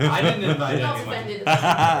 I didn't invite Not anyone.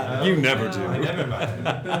 offended. You never do. I never invited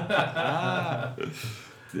anyone.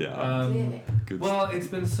 Yeah. Clearly. Good. Well, it's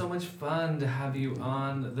been so much fun to have you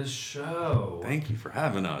on the show. Thank you for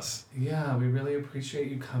having us. Yeah, we really appreciate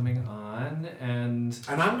you coming on, and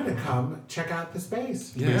And I'm gonna come check out the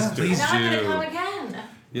space. Yes, do. please And I'm do. gonna come again.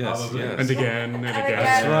 Yes, Probably. yes. And again, and again. again.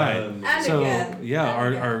 That's right. And So again. yeah,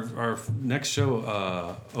 And our next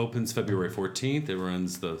show opens February 14th. It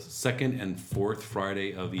runs the 2nd and 4th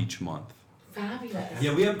Friday of each month. Fabulous.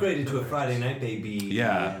 Yeah, we upgraded to a Friday night, baby.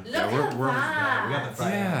 Yeah. Look Yeah, at we're- that. Yeah, we got the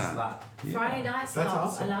Friday Yeah. night slot. Friday night That's slots.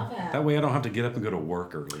 awesome. I love it. That way I don't have to get up and go to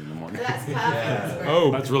work early in the morning. That's perfect. Yeah.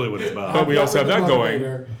 Oh, That's really what it's about. but we also have that going.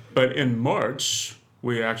 Motivator. But in March,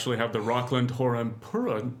 we actually have the Rockland Horror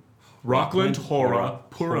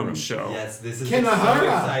Purim show. Yes, this is Kinahara. so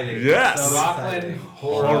exciting. Yes. So Rockland exciting.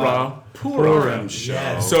 Horror Purim. Purim show.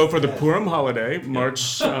 Yes. So for the Purim holiday, March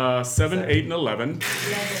 7, 8, and 11,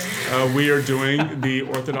 Legend. we are doing the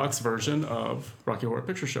Orthodox version of Rocky Horror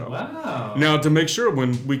Picture Show. wow. Now, to make sure,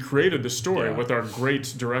 when we created the story Yeah. with our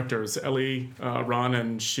great directors, Ellie, Ron,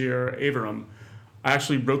 and Sheer Averum, I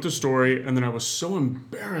actually wrote the story, and then I was so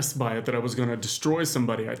embarrassed by it that I was going to destroy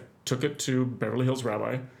somebody. I took it to Beverly Hills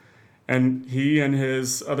Rabbi, and he and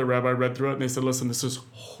his other rabbi read through it, and they said, "Listen, this is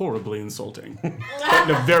horribly insulting, but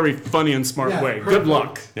in a very funny and smart way. Good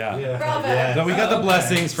luck." Yeah. Bravo. So we got the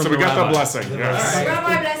blessings from So we the got rabbi. the blessing. Yes.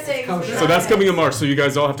 Rabbi blessings. So that's coming in March. So you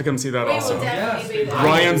guys all have to come see that We will also. definitely be there.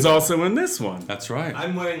 Ryan's also in this one. That's right.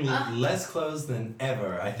 I'm wearing less clothes than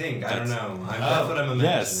ever, I think. I don't know. That's what I'm imagining.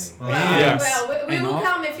 Yes. Well, Yes. we And will all-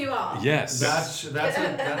 come if you are. Yes. That's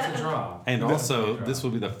a draw. And also, this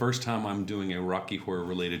will be the first time I'm doing a Rocky Horror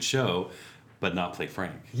related show, but not play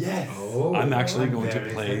Frank. Yes. I'm actually going to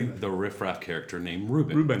very play excited. the riffraff character named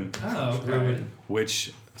Ruben. Ruben. Oh, okay.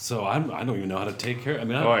 Which, so I don't even know how to take care. I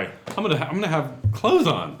mean, Boy. I'm gonna have clothes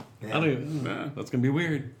on. I don't even, that's gonna be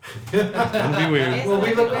weird. It's gonna be weird.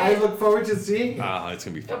 Well, I look forward to seeing it. It's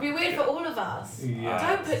gonna be It'll fun. be weird for all of us.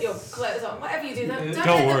 Don't put your clothes on. Whatever you do, don't Don't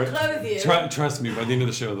let worry. them clothe you. Trust me. By the end of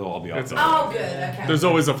the show, they'll all be off. It's Oh, good. Okay. There's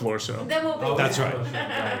always a floor show. Then we'll be That's there.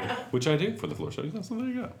 right. Which I do for the floor show. So there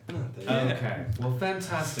you go. Okay. Well,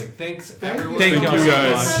 fantastic. Thanks, Thank everyone. Thank for you,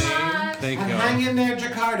 guys. watching. So much. Thank And you. hang in there,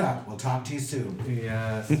 Jakarta. We'll talk to you soon.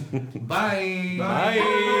 Yes. Bye. Bye.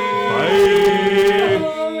 Bye.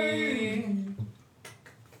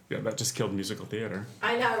 Yeah, that just killed musical theater.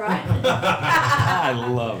 I know, right? I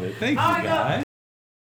love it. Thank Oh you, my God. guys.